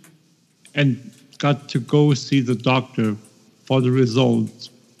week and got to go see the doctor for the results.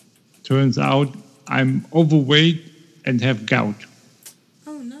 Turns out I'm overweight and have gout.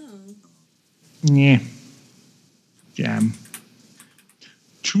 Oh no. Yeah. Damn.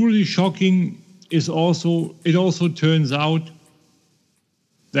 Truly shocking it also turns out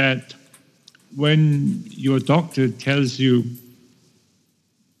that when your doctor tells you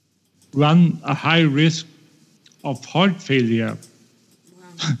run a high risk of heart failure,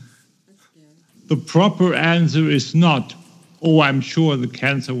 the proper answer is not, oh, I'm sure the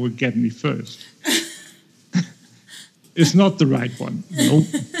cancer will get me first. It's not the right one. Nope.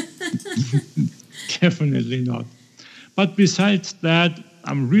 Definitely not. But besides that,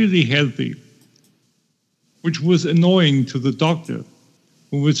 I'm really healthy, which was annoying to the doctor,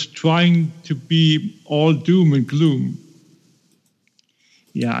 who was trying to be all doom and gloom.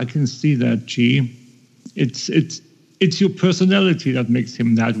 Yeah, I can see that, G. it's your personality that makes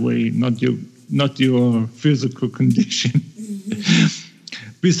him that way, not your physical condition.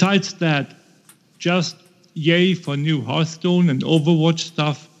 Besides that, just yay for new Hearthstone and Overwatch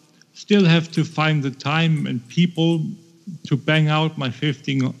stuff. Still have to find the time and people to bang out my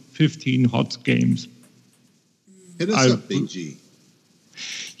 15 HOTS games. Hit us up, Big G.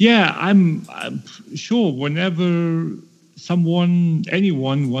 Yeah, I'm sure whenever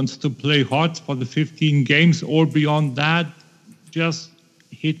anyone wants to play HOTS for the 15 games or beyond that, just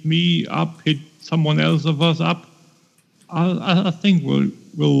hit me up, hit someone else of us up. I think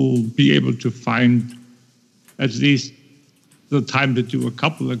we'll be able to find at least the time to do a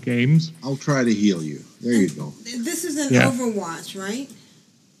couple of games. I'll try to heal you. There you go. This is an Overwatch, right?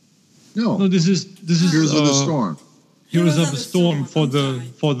 No, this is Heroes of the Storm. Heroes of the Storm for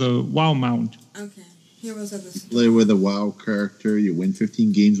the WoW mount. Okay, Heroes of the Storm. Play with a WoW character. You win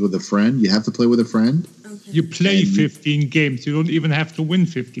 15 games with a friend. You have to play with a friend. Okay. You play 15 games. You don't even have to win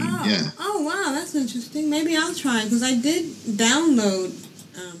 15. Oh, wow, that's interesting. Maybe I'll try it because I did download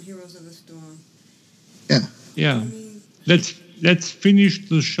Heroes of the Storm. Yeah. Let's finish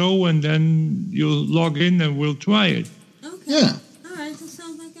the show and then you'll log in and we'll try it. Okay. Yeah. All right. That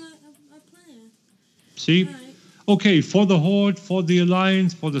sounds like a plan. See? Right. Okay, for the Horde, for the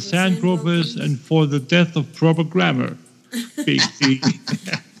Alliance, for the Sandgropers, and for the death of proper grammar. Big G.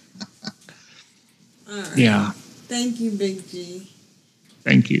 All right. Yeah. Thank you, Big G.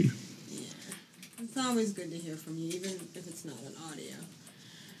 Thank you. Yeah. It's always good to hear from you, even if it's not an audio.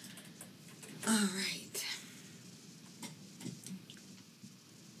 All right.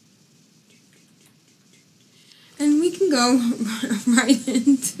 And we can go right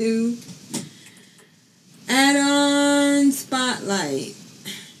into add-on Spotlight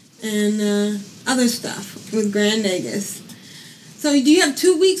and other stuff with Grand Aegis. So do you have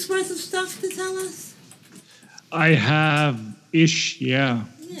 2 weeks worth of stuff to tell us? I have ish, yeah.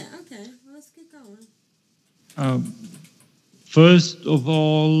 Yeah, okay. Well, let's get going. First of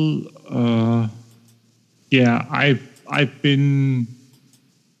all, I've been.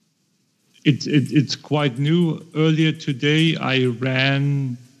 It's quite new. Earlier today, I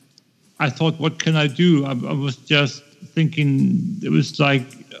thought, what can I do? I was just thinking. It was like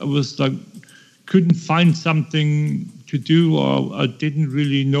couldn't find something to do, or I didn't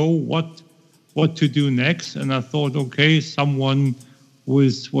really know what to do next. And I thought, okay, someone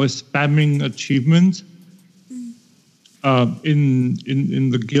was spamming achievements in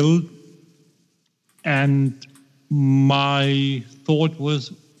the guild, and my thought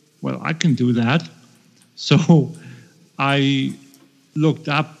was, well, I can do that. So I looked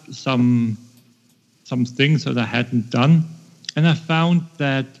up some things that I hadn't done, and I found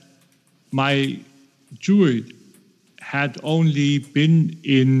that my druid had only been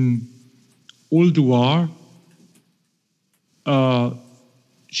in Ulduar.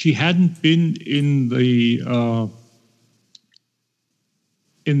 She hadn't been in the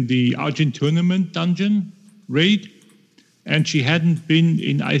Argent Tournament dungeon raid, and she hadn't been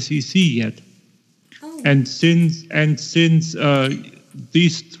in ICC yet. Oh. And since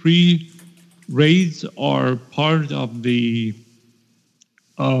these 3 raids are part of the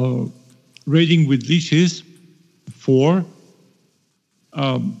raiding with leashes 4,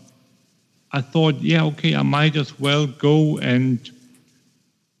 I thought, yeah, okay, I might as well go and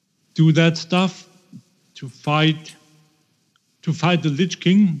do that stuff to fight the Lich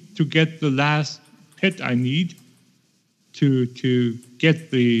King to get the last pet I need to get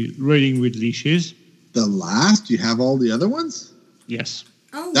the raiding with leashes. The last? You have all the other ones? Yes.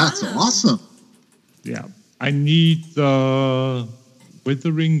 Oh, that's awesome. Yeah, I need the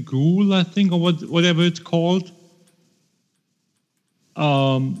Withering Ghoul, I think, or whatever it's called.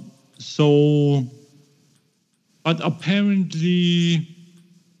 But apparently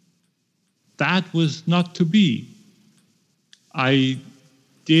that was not to be. I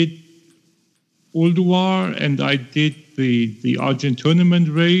did Ulduar and I did the Argent Tournament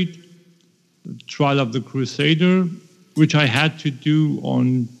raid, the Trial of the Crusader, which I had to do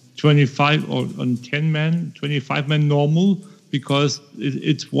on 25 or on 25-man normal, because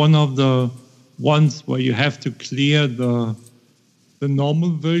it's one of the ones where you have to clear the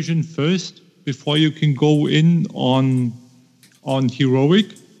normal version first before you can go in on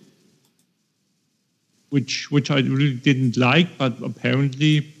heroic, which I really didn't like, but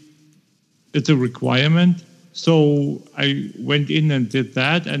apparently it's a requirement. So I went in and did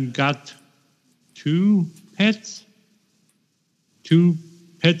that and got 2 pets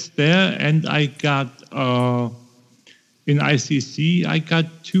there, and I got in ICC I got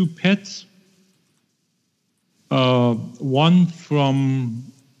 2 pets. One from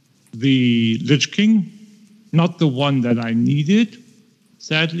the Lich King, not the one that I needed,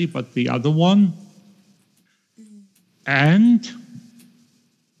 sadly, but the other one. And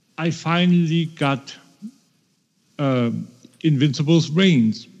I finally got Invincible's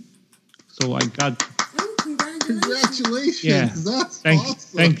Reigns. So I got... Congratulations! Yeah, That's awesome.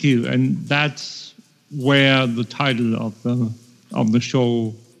 Thank you. And that's where the title of the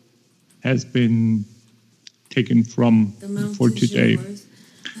show has been taken from for today.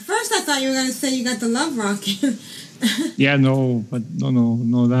 At first, I thought you were going to say you got the Love Rocket. Yeah, no, but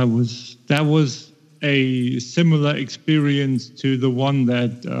no. That was a similar experience to the one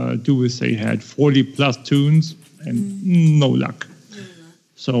that Duisay had. 40 plus tunes and no luck.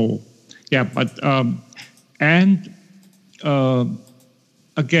 So, yeah, but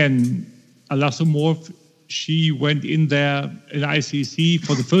again, Alasomorph, she went in there in ICC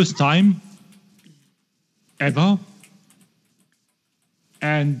for the first time ever,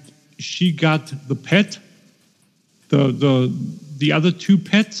 and she got the pet, the other two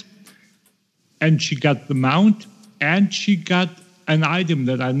pets, and she got the mount, and she got an item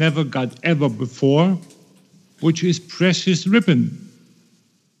that I never got ever before, which is Precious Ribbon.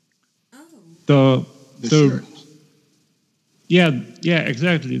 The shirt. Yeah,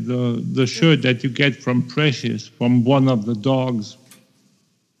 exactly. The shirt that you get from Precious, from one of the dogs,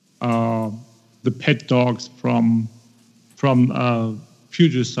 the pet dogs from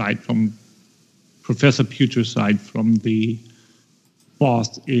Futureside, from Professor Futureside, from the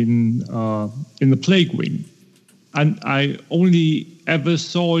boss in the Plague Wing. And I only ever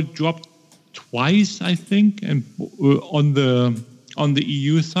saw it drop twice, I think, and on the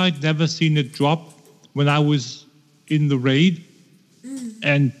EU side, never seen it drop when I was in the raid.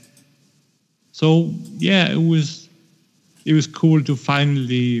 And so, yeah, it was cool to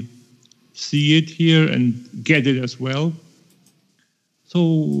finally see it here and get it as well.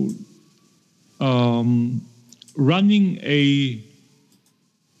 So, running a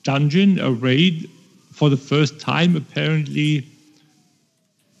dungeon, a raid for the first time, apparently,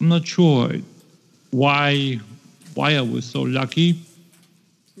 I'm not sure why I was so lucky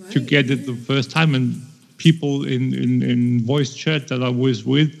to get it the first time. And people in voice chat that I was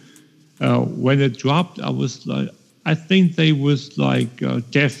with, when it dropped, I was like, I think they was like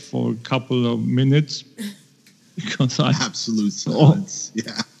deaf for a couple of minutes because I absolute silence.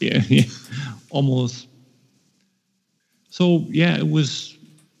 Yeah, almost. So yeah, it was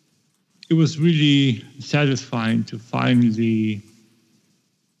really satisfying to finally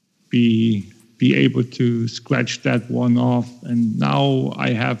be able to scratch that one off, and now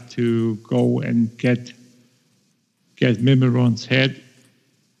I have to go and get Mimiron's head.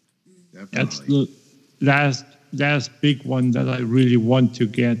 Definitely. That's the last big one that I really want to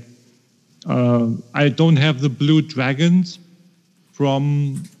get. I don't have the blue dragons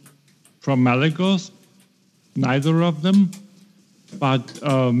from Malagos, neither of them, but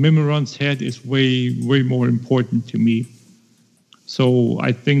Mimiron's head is way more important to me. So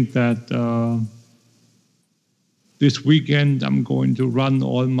I think that this weekend I'm going to run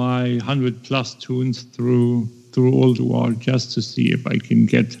all my 100 plus tunes through Ulduar just to see if I can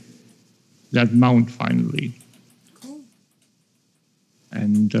get that mount finally. Cool.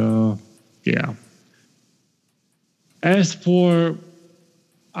 And yeah. As for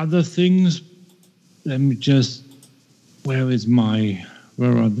other things, let me just, where are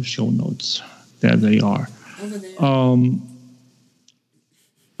the show notes? There they are. Over there.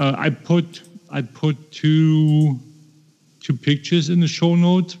 I put two pictures in the show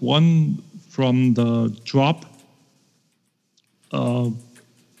notes. One from the drop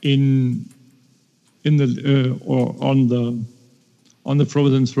in the or on the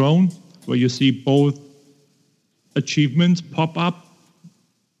Frozen Throne, where you see both achievements pop up.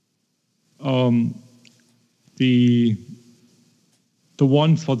 The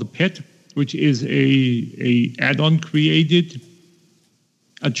one for the pet, which is a add-on created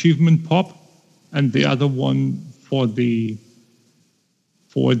achievement pop, and the other one for the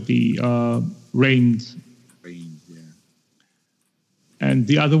Reigns. Yeah. And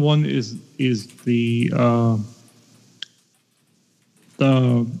the other one is the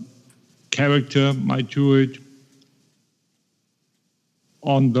character, my druid,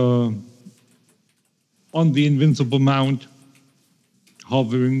 on the invincible mount,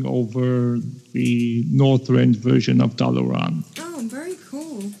 hovering over the Northrend version of Dalaran. Oh, very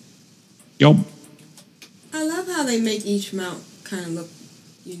cool. Yep. I love how they make each mount kind of look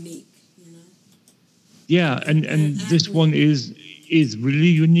unique, you know? Yeah, and this one is really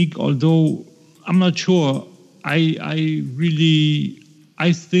unique, although I'm not sure. I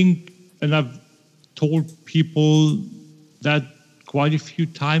think, and I've told people that quite a few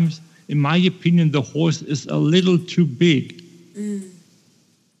times. In my opinion, the horse is a little too big.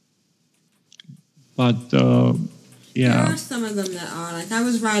 But There yeah, are some of them that are. Like, I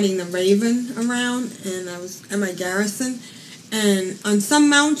was riding the Raven around, and I was at my garrison, and on some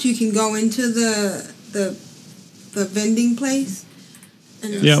mounts you can go into the vending place,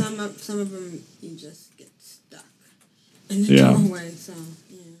 and then some of them you just get stuck in the doorway. So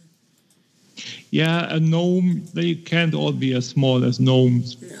yeah, a gnome, they can't all be as small as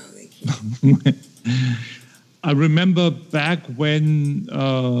gnomes. no, they can't. I remember back when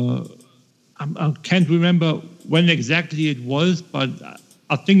I can't remember when exactly it was, but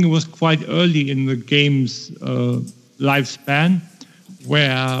I think it was quite early in the game's lifespan,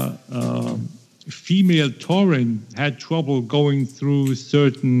 where female Tauren had trouble going through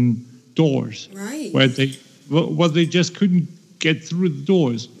certain doors, Right. where they just couldn't get through the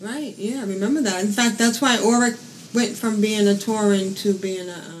doors. Right, yeah, I remember that. In fact, that's why Auric went from being a Tauren to being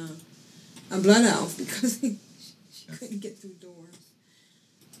a Blood Elf, because she couldn't get through doors.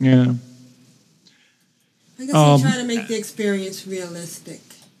 Yeah. I guess they try to make the experience realistic.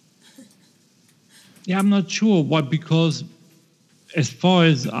 Yeah, I'm not sure why, because as far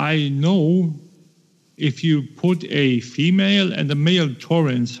as I know, if you put a female and a male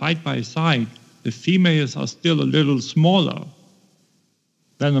Tauren side by side, the females are still a little smaller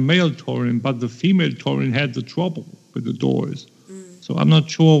than a male Tauren, but the female Tauren had the trouble with the doors. So I'm not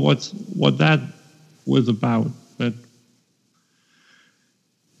sure what that was about, but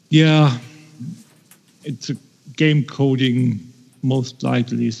yeah, it's a game coding most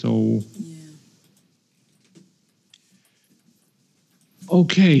likely. So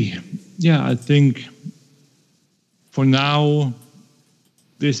okay, yeah, I think for now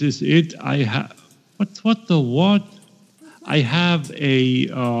this is it. I have what? I have a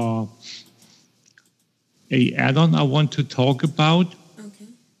add-on I want to talk about,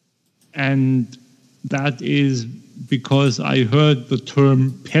 and that is because I heard the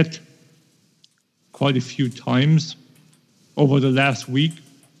term pet quite a few times over the last week,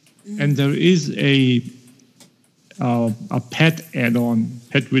 and there is a pet add-on,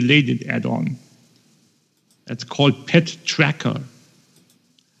 pet-related add-on. That's called Pet Tracker.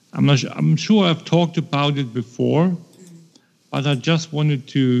 I'm sure I've talked about it before, but I just wanted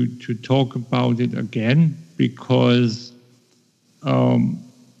to talk about it again because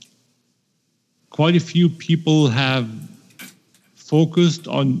quite a few people have focused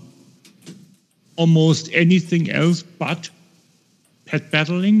on almost anything else but pet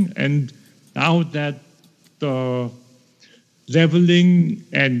battling, and now that the leveling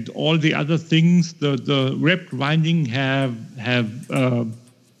and all the other things, the rep grinding have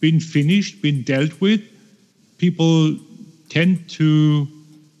been finished, been dealt with, people tend to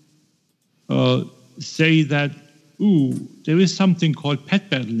say that, ooh, there is something called pet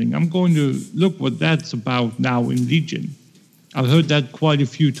battling. I'm going to look what that's about now in Legion. I've heard that quite a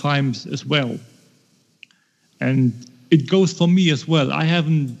few times as well. And it goes for me as well. I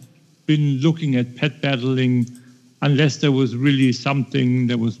haven't been looking at pet battling unless there was really something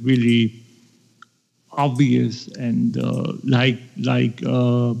that was really obvious and like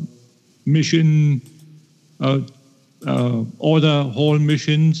mission order hall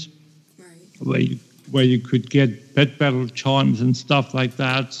missions, where you could get pet battle charms and stuff like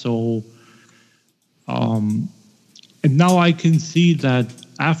that. So and now I can see that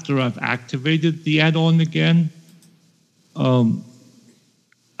after I've activated the add-on again,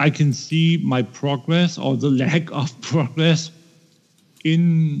 I can see my progress or the lack of progress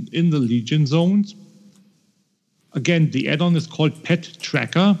in the Legion zones. Again, the add-on is called Pet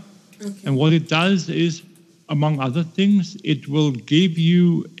Tracker. Okay. And what it does is, among other things, it will give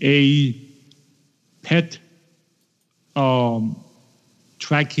you a pet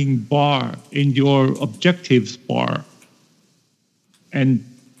tracking bar in your objectives bar. And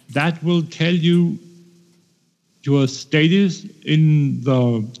that will tell you your status in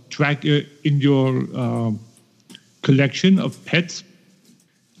the track in your collection of pets.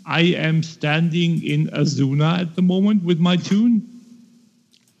 I am standing in Azuna at the moment with my tune,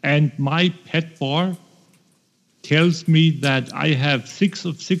 and my pet bar tells me that I have 6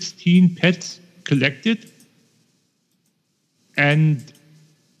 of 16 pets collected, and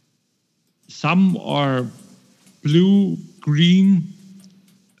some are blue, green,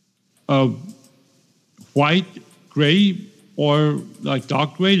 white, gray, or like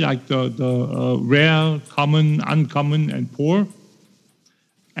dark gray, like the rare, common, uncommon, and poor.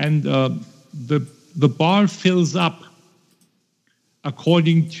 And the bar fills up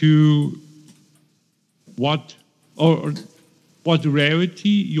according to what rarity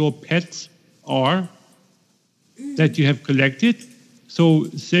your pets are that you have collected. So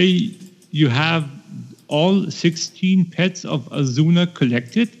say you have all 16 pets of Azuna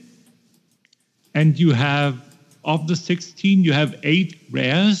collected, and you have, of the 16, you have 8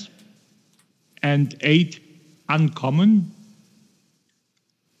 rares and 8 uncommon.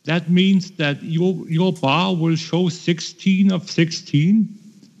 That means that your bar will show 16 of 16,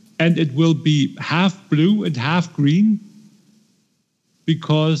 and it will be half blue and half green,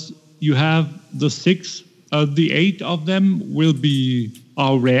 because you have the 8 of them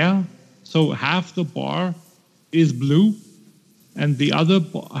are rare. So half the bar is blue, and the other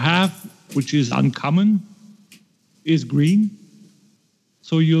half, which is uncommon, is green.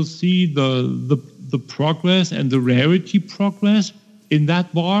 So you'll see the progress and the rarity progress in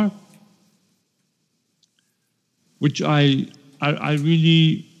that bar, which I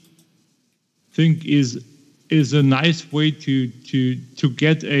really think is a nice way to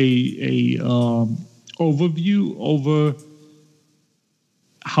get a overview over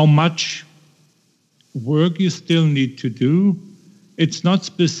how much work you still need to do. It's not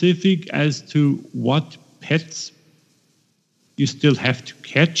specific as to what pets you still have to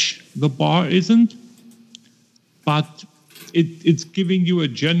catch, the bar isn't, but it's giving you a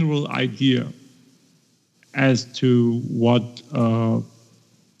general idea as to what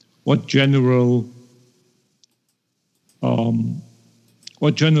general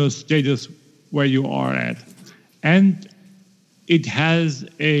status where you are at. And it has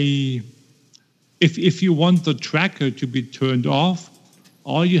if you want the tracker to be turned off,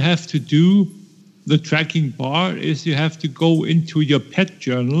 all you have to do, the tracking bar, is you have to go into your pet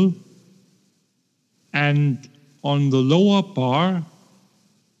journal, and on the lower bar,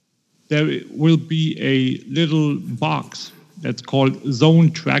 there will be a little box that's called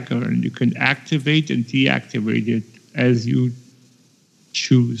Zone Tracker, and you can activate and deactivate it as you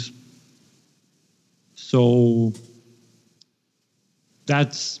choose. So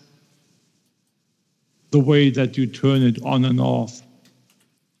that's the way that you turn it on and off.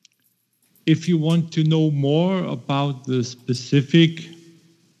 If you want to know more about the specific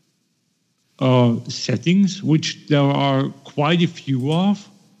settings, which there are quite a few of,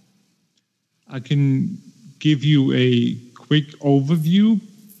 I can give you a quick overview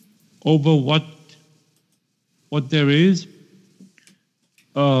over what there is.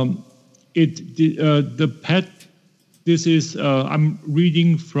 The pet. This is I'm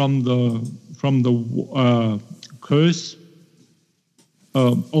reading from the Curse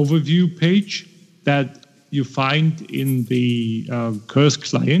overview page that you find in the Curse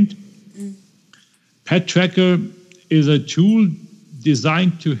client. Pet Tracker is a tool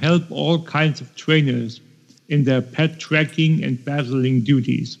designed to help all kinds of trainers in their pet tracking and battling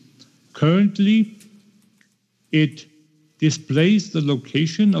duties. Currently, it displays the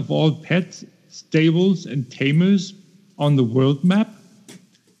location of all pets, stables, and tamers on the world map.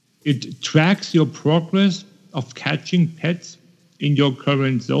 It tracks your progress of catching pets in your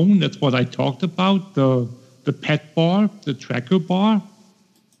current zone. That's what I talked about, the pet bar, the tracker bar.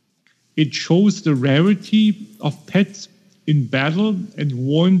 It shows the rarity of pets in battle and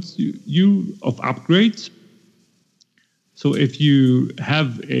warns you of upgrades. So if you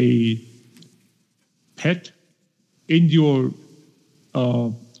have a pet in your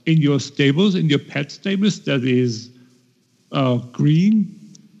stables, in your pet stables, that is green,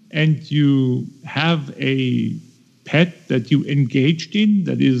 and you have a pet that you engaged in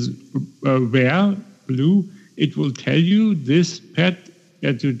that is rare, blue, it will tell you this pet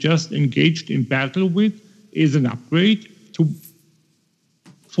that you just engaged in battle with is an upgrade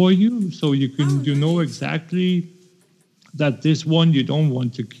for you. So you know exactly that this one you don't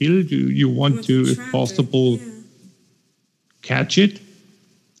want to kill, you want to, if possible, catch it.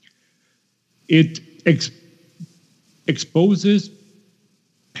 It exposes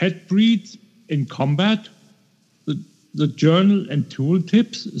pet breeds in combat, the journal and tool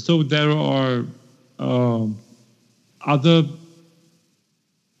tips. So there are other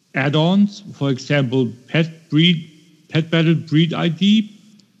add-ons, for example, pet battle breed ID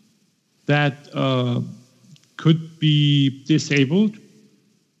that could be disabled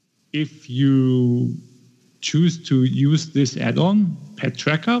if you choose to use this add-on, Pet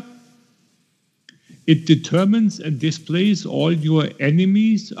Tracker. It determines and displays all your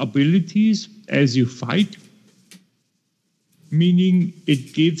enemies' abilities as you fight, meaning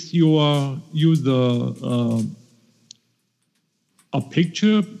it gives you a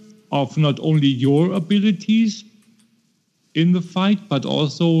picture of not only your abilities in the fight, but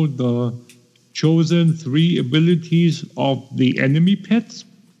also the chosen 3 abilities of the enemy pets.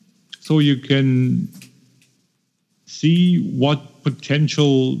 So you can see what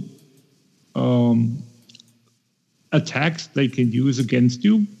potential attacks they can use against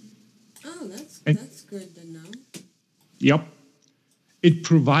you. Oh, that's good to know. Yep. It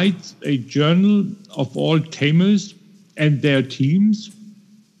provides a journal of all tamers and their teams.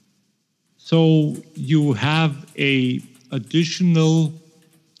 So you have a additional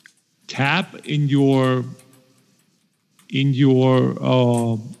tab in your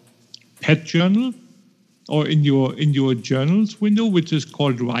pet journal, or in your journals window, which is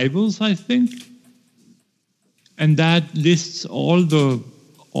called Rivals, I think. And that lists all the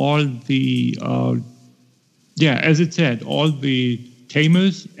as it said, all the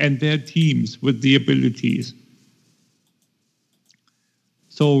tamers and their teams with the abilities.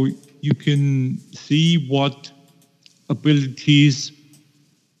 So you can see what abilities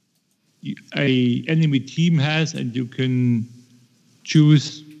a enemy team has, and you can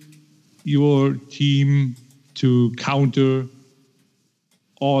choose your team to counter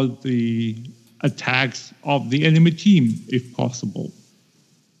all the attacks of the enemy team, if possible.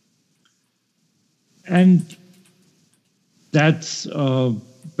 And that's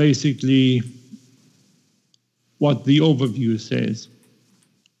basically what the overview says.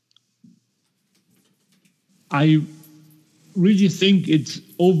 I really think it's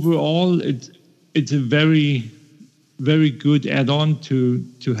a very, very good add-on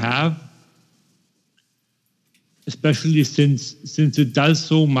to have, especially since it does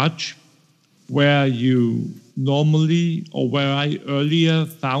so much, where you normally, or where I earlier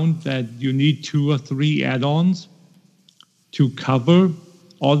found that you need 2 or 3 add-ons to cover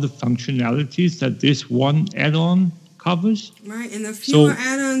all the functionalities that this one add-on covers. Right, and the fewer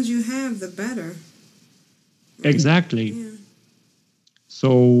add-ons you have, the better. Exactly. Yeah.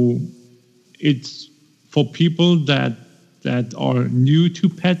 So it's for people that are new to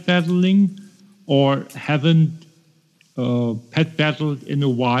pet battling or haven't pet battled in a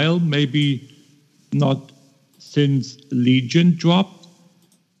while, maybe not since Legion dropped,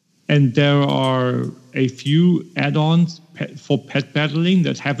 and there are a few add-ons for pet battling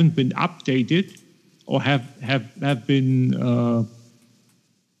that haven't been updated or have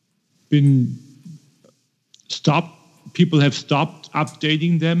been stopped. People have stopped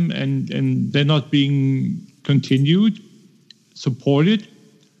updating them, and they're not being supported.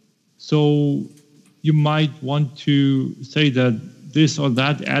 So you might want to say that this or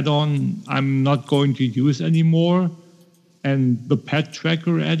that add-on I'm not going to use anymore, and the pet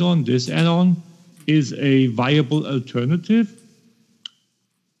tracker add-on, this add-on, is a viable alternative.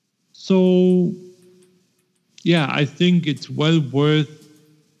 So yeah, I think it's well worth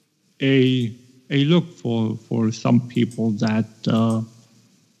a look for some people that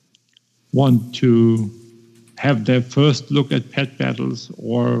want to have their first look at pet battles,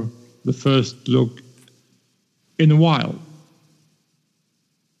 or the first look in a while.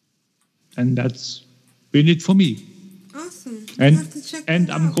 And that's been it for me. Awesome.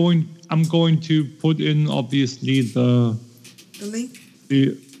 And I'm going to put in, obviously, the link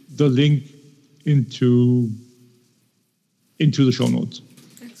the link into the show notes.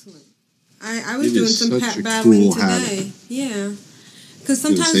 Excellent. I was doing some pet battling today. Yeah, because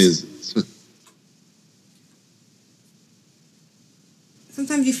sometimes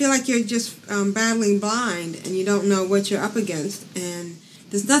you feel like you're just battling blind and you don't know what you're up against, and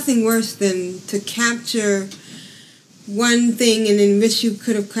there's nothing worse than to capture one thing and then wish you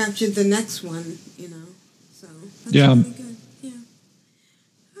could have captured the next one, you know. So that's really good. Yeah.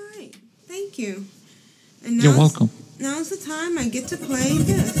 All right. Thank you. And now you're welcome. Now's the time I get to play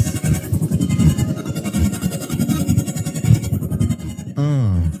this.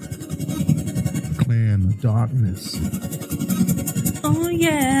 Clan of Darkness. Oh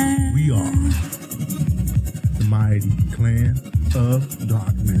yeah. We are the mighty Clan of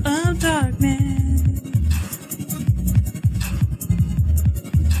Darkness. Of Darkness.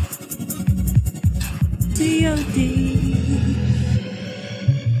 COD.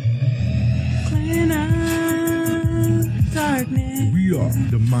 Clan of Darkness. We are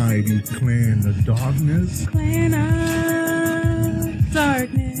the mighty Clan of Darkness. Clan of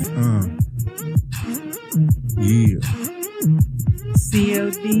Darkness. Yeah.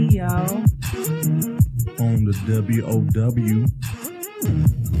 COD, y'all. On the WOW.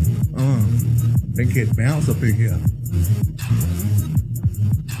 They can't bounce up in here.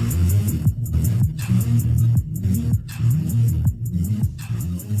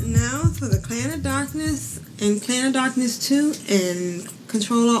 Now for the Clan of Darkness and Clan of Darkness 2 and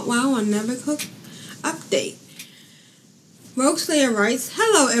Ctrl-Alt-WoW on Nevercook update. Rogueslayer writes,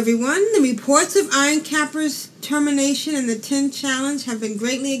 "Hello everyone. The reports of Ironcapper's termination and the 10 challenge have been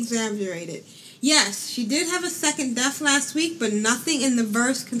greatly exaggerated. Yes, she did have a second death last week, but nothing in the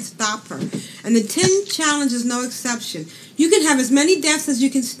verse can stop her. And the 10 challenge is no exception. You can have as many deaths as you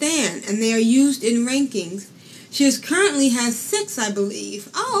can stand, and they are used in rankings. She currently has 6, I believe.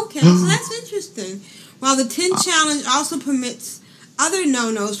 Oh, okay, so that's interesting. While the 10 challenge also permits other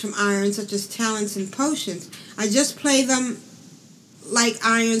no-nos from irons, such as talents and potions, I just play them like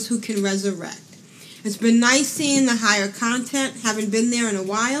irons who can resurrect. It's been nice seeing the higher content, having been there in a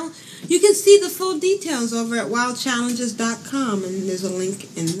while. You can see the full details over at wildchallenges.com, and there's a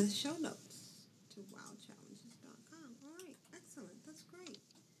link in the show notes to wildchallenges.com. All right, excellent. That's great.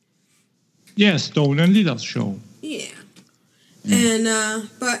 Yes, Stone and Leader's show. Yeah. And,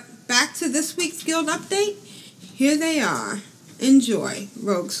 but back to this week's guild update. Here they are. Enjoy,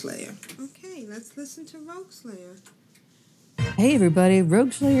 Rogue Slayer. Okay, let's listen to Rogue Slayer. Hey everybody,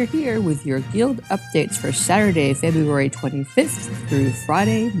 Rogue Slayer here with your guild updates for Saturday, February 25th through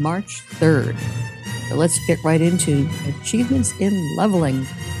Friday, March 3rd. So let's get right into achievements in leveling.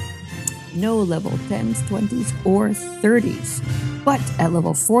 No level 10s, 20s, or 30s, but at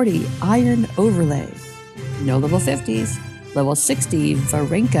level 40, Iron Overlay. No level 50s, level 60,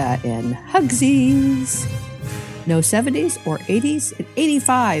 Varenka and Hugsies. No 70s or 80s, and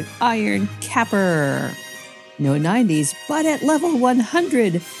 85, Iron Capper. No 90s, but at level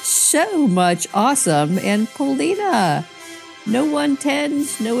 100, so much awesome, and Polina. No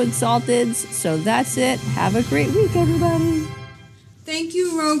 110s, no Exalteds, so that's it. Have a great week, everybody. Thank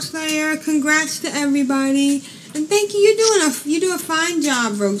you, Rogue Slayer. Congrats to everybody. And thank you. You do a fine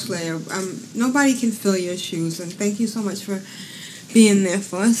job, Rogue Slayer. Nobody can fill your shoes, and thank you so much for being there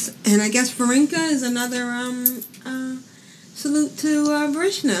for us. And I guess Varenka is another salute to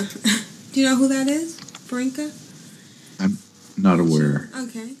Varishna. Do you know who that is? Varenka? I'm not aware.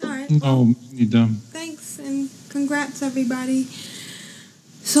 Okay, all right. No, neither. Thanks, and congrats, everybody.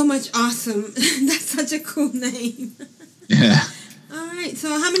 So much awesome. That's such a cool name. Yeah. All right, so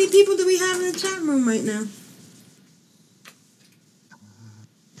how many people do we have in the chat room right now?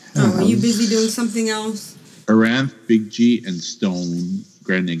 Oh, are you busy doing something else? Aranth, Big G, and Stone,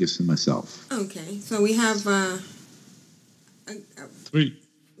 Grand Negus, and myself. Okay, so we have 3.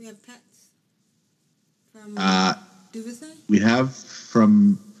 We have pets from Duvise? We have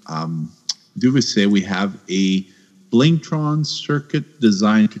from Duvise, we have a Blingtron circuit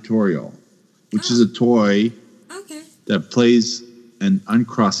design tutorial, which is a toy that plays an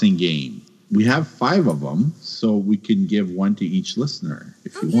uncrossing game. We have 5 of them, so we can give one to each listener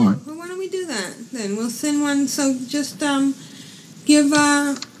if you want. Well, why don't we do that then? We'll send one. So just give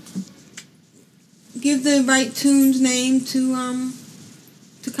the right tune's name to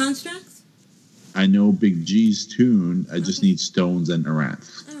Constructs. I know Big G's tune. I just need Stones and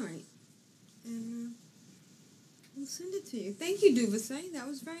Aranth. All right, and we'll send it to you. Thank you, Duvise. That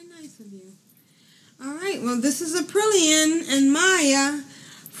was very nice of you. All right. Well, this is Aprillian and Maya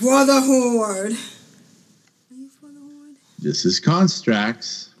for the Horde. Are you for the Horde? This is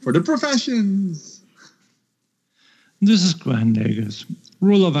Constructs for the professions. This is Grand Negus.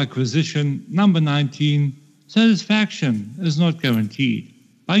 Rule of acquisition number 19. Satisfaction is not guaranteed.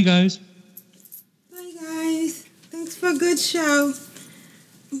 Bye, guys. Bye, guys. Thanks for a good show.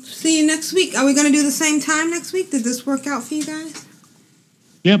 See you next week. Are we going to do the same time next week? Did this work out for you guys?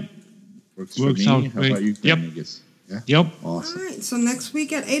 Yep. Works Works for me. out How great. about you, Yep. Negus? Yeah? Yep. Awesome. All right. So next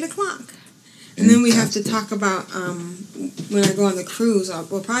week at 8 o'clock. And then we have to talk about when I go on the cruise.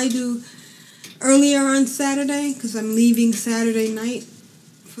 We'll probably do earlier on Saturday because I'm leaving Saturday night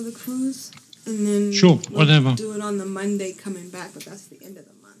for the cruise. And then Sure, we'll whatever. do it on the Monday coming back, but that's the end of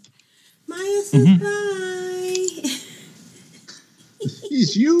the month. Maya says bye.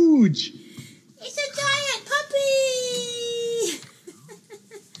 He's huge. It's a giant puppy.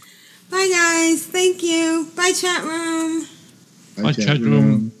 Bye, guys. Thank you. Bye, chat room. Bye, chat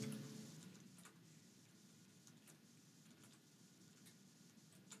room.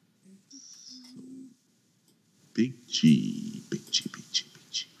 Big G, Big G, Big G, Big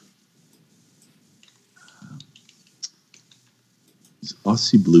G. It's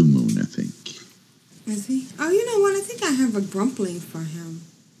Aussie Blue Moon, I think. Is he? Oh, you know what? I think I have a grumpling for him.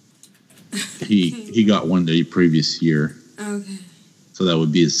 He got one the previous year, Okay. so that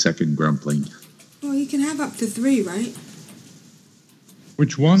would be his second grumpling. Well, you can have up to 3, right?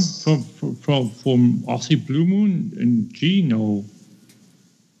 Which one? From Aussie Blue Moon and G? No.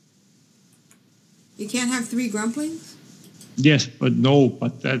 You can't have 3 grumplings? Yes, but no.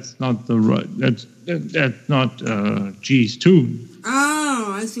 But that's not the right. That's not G's tune.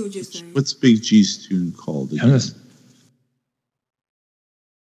 Oh, I see what you're saying. What's Big G's tune called again? Yes.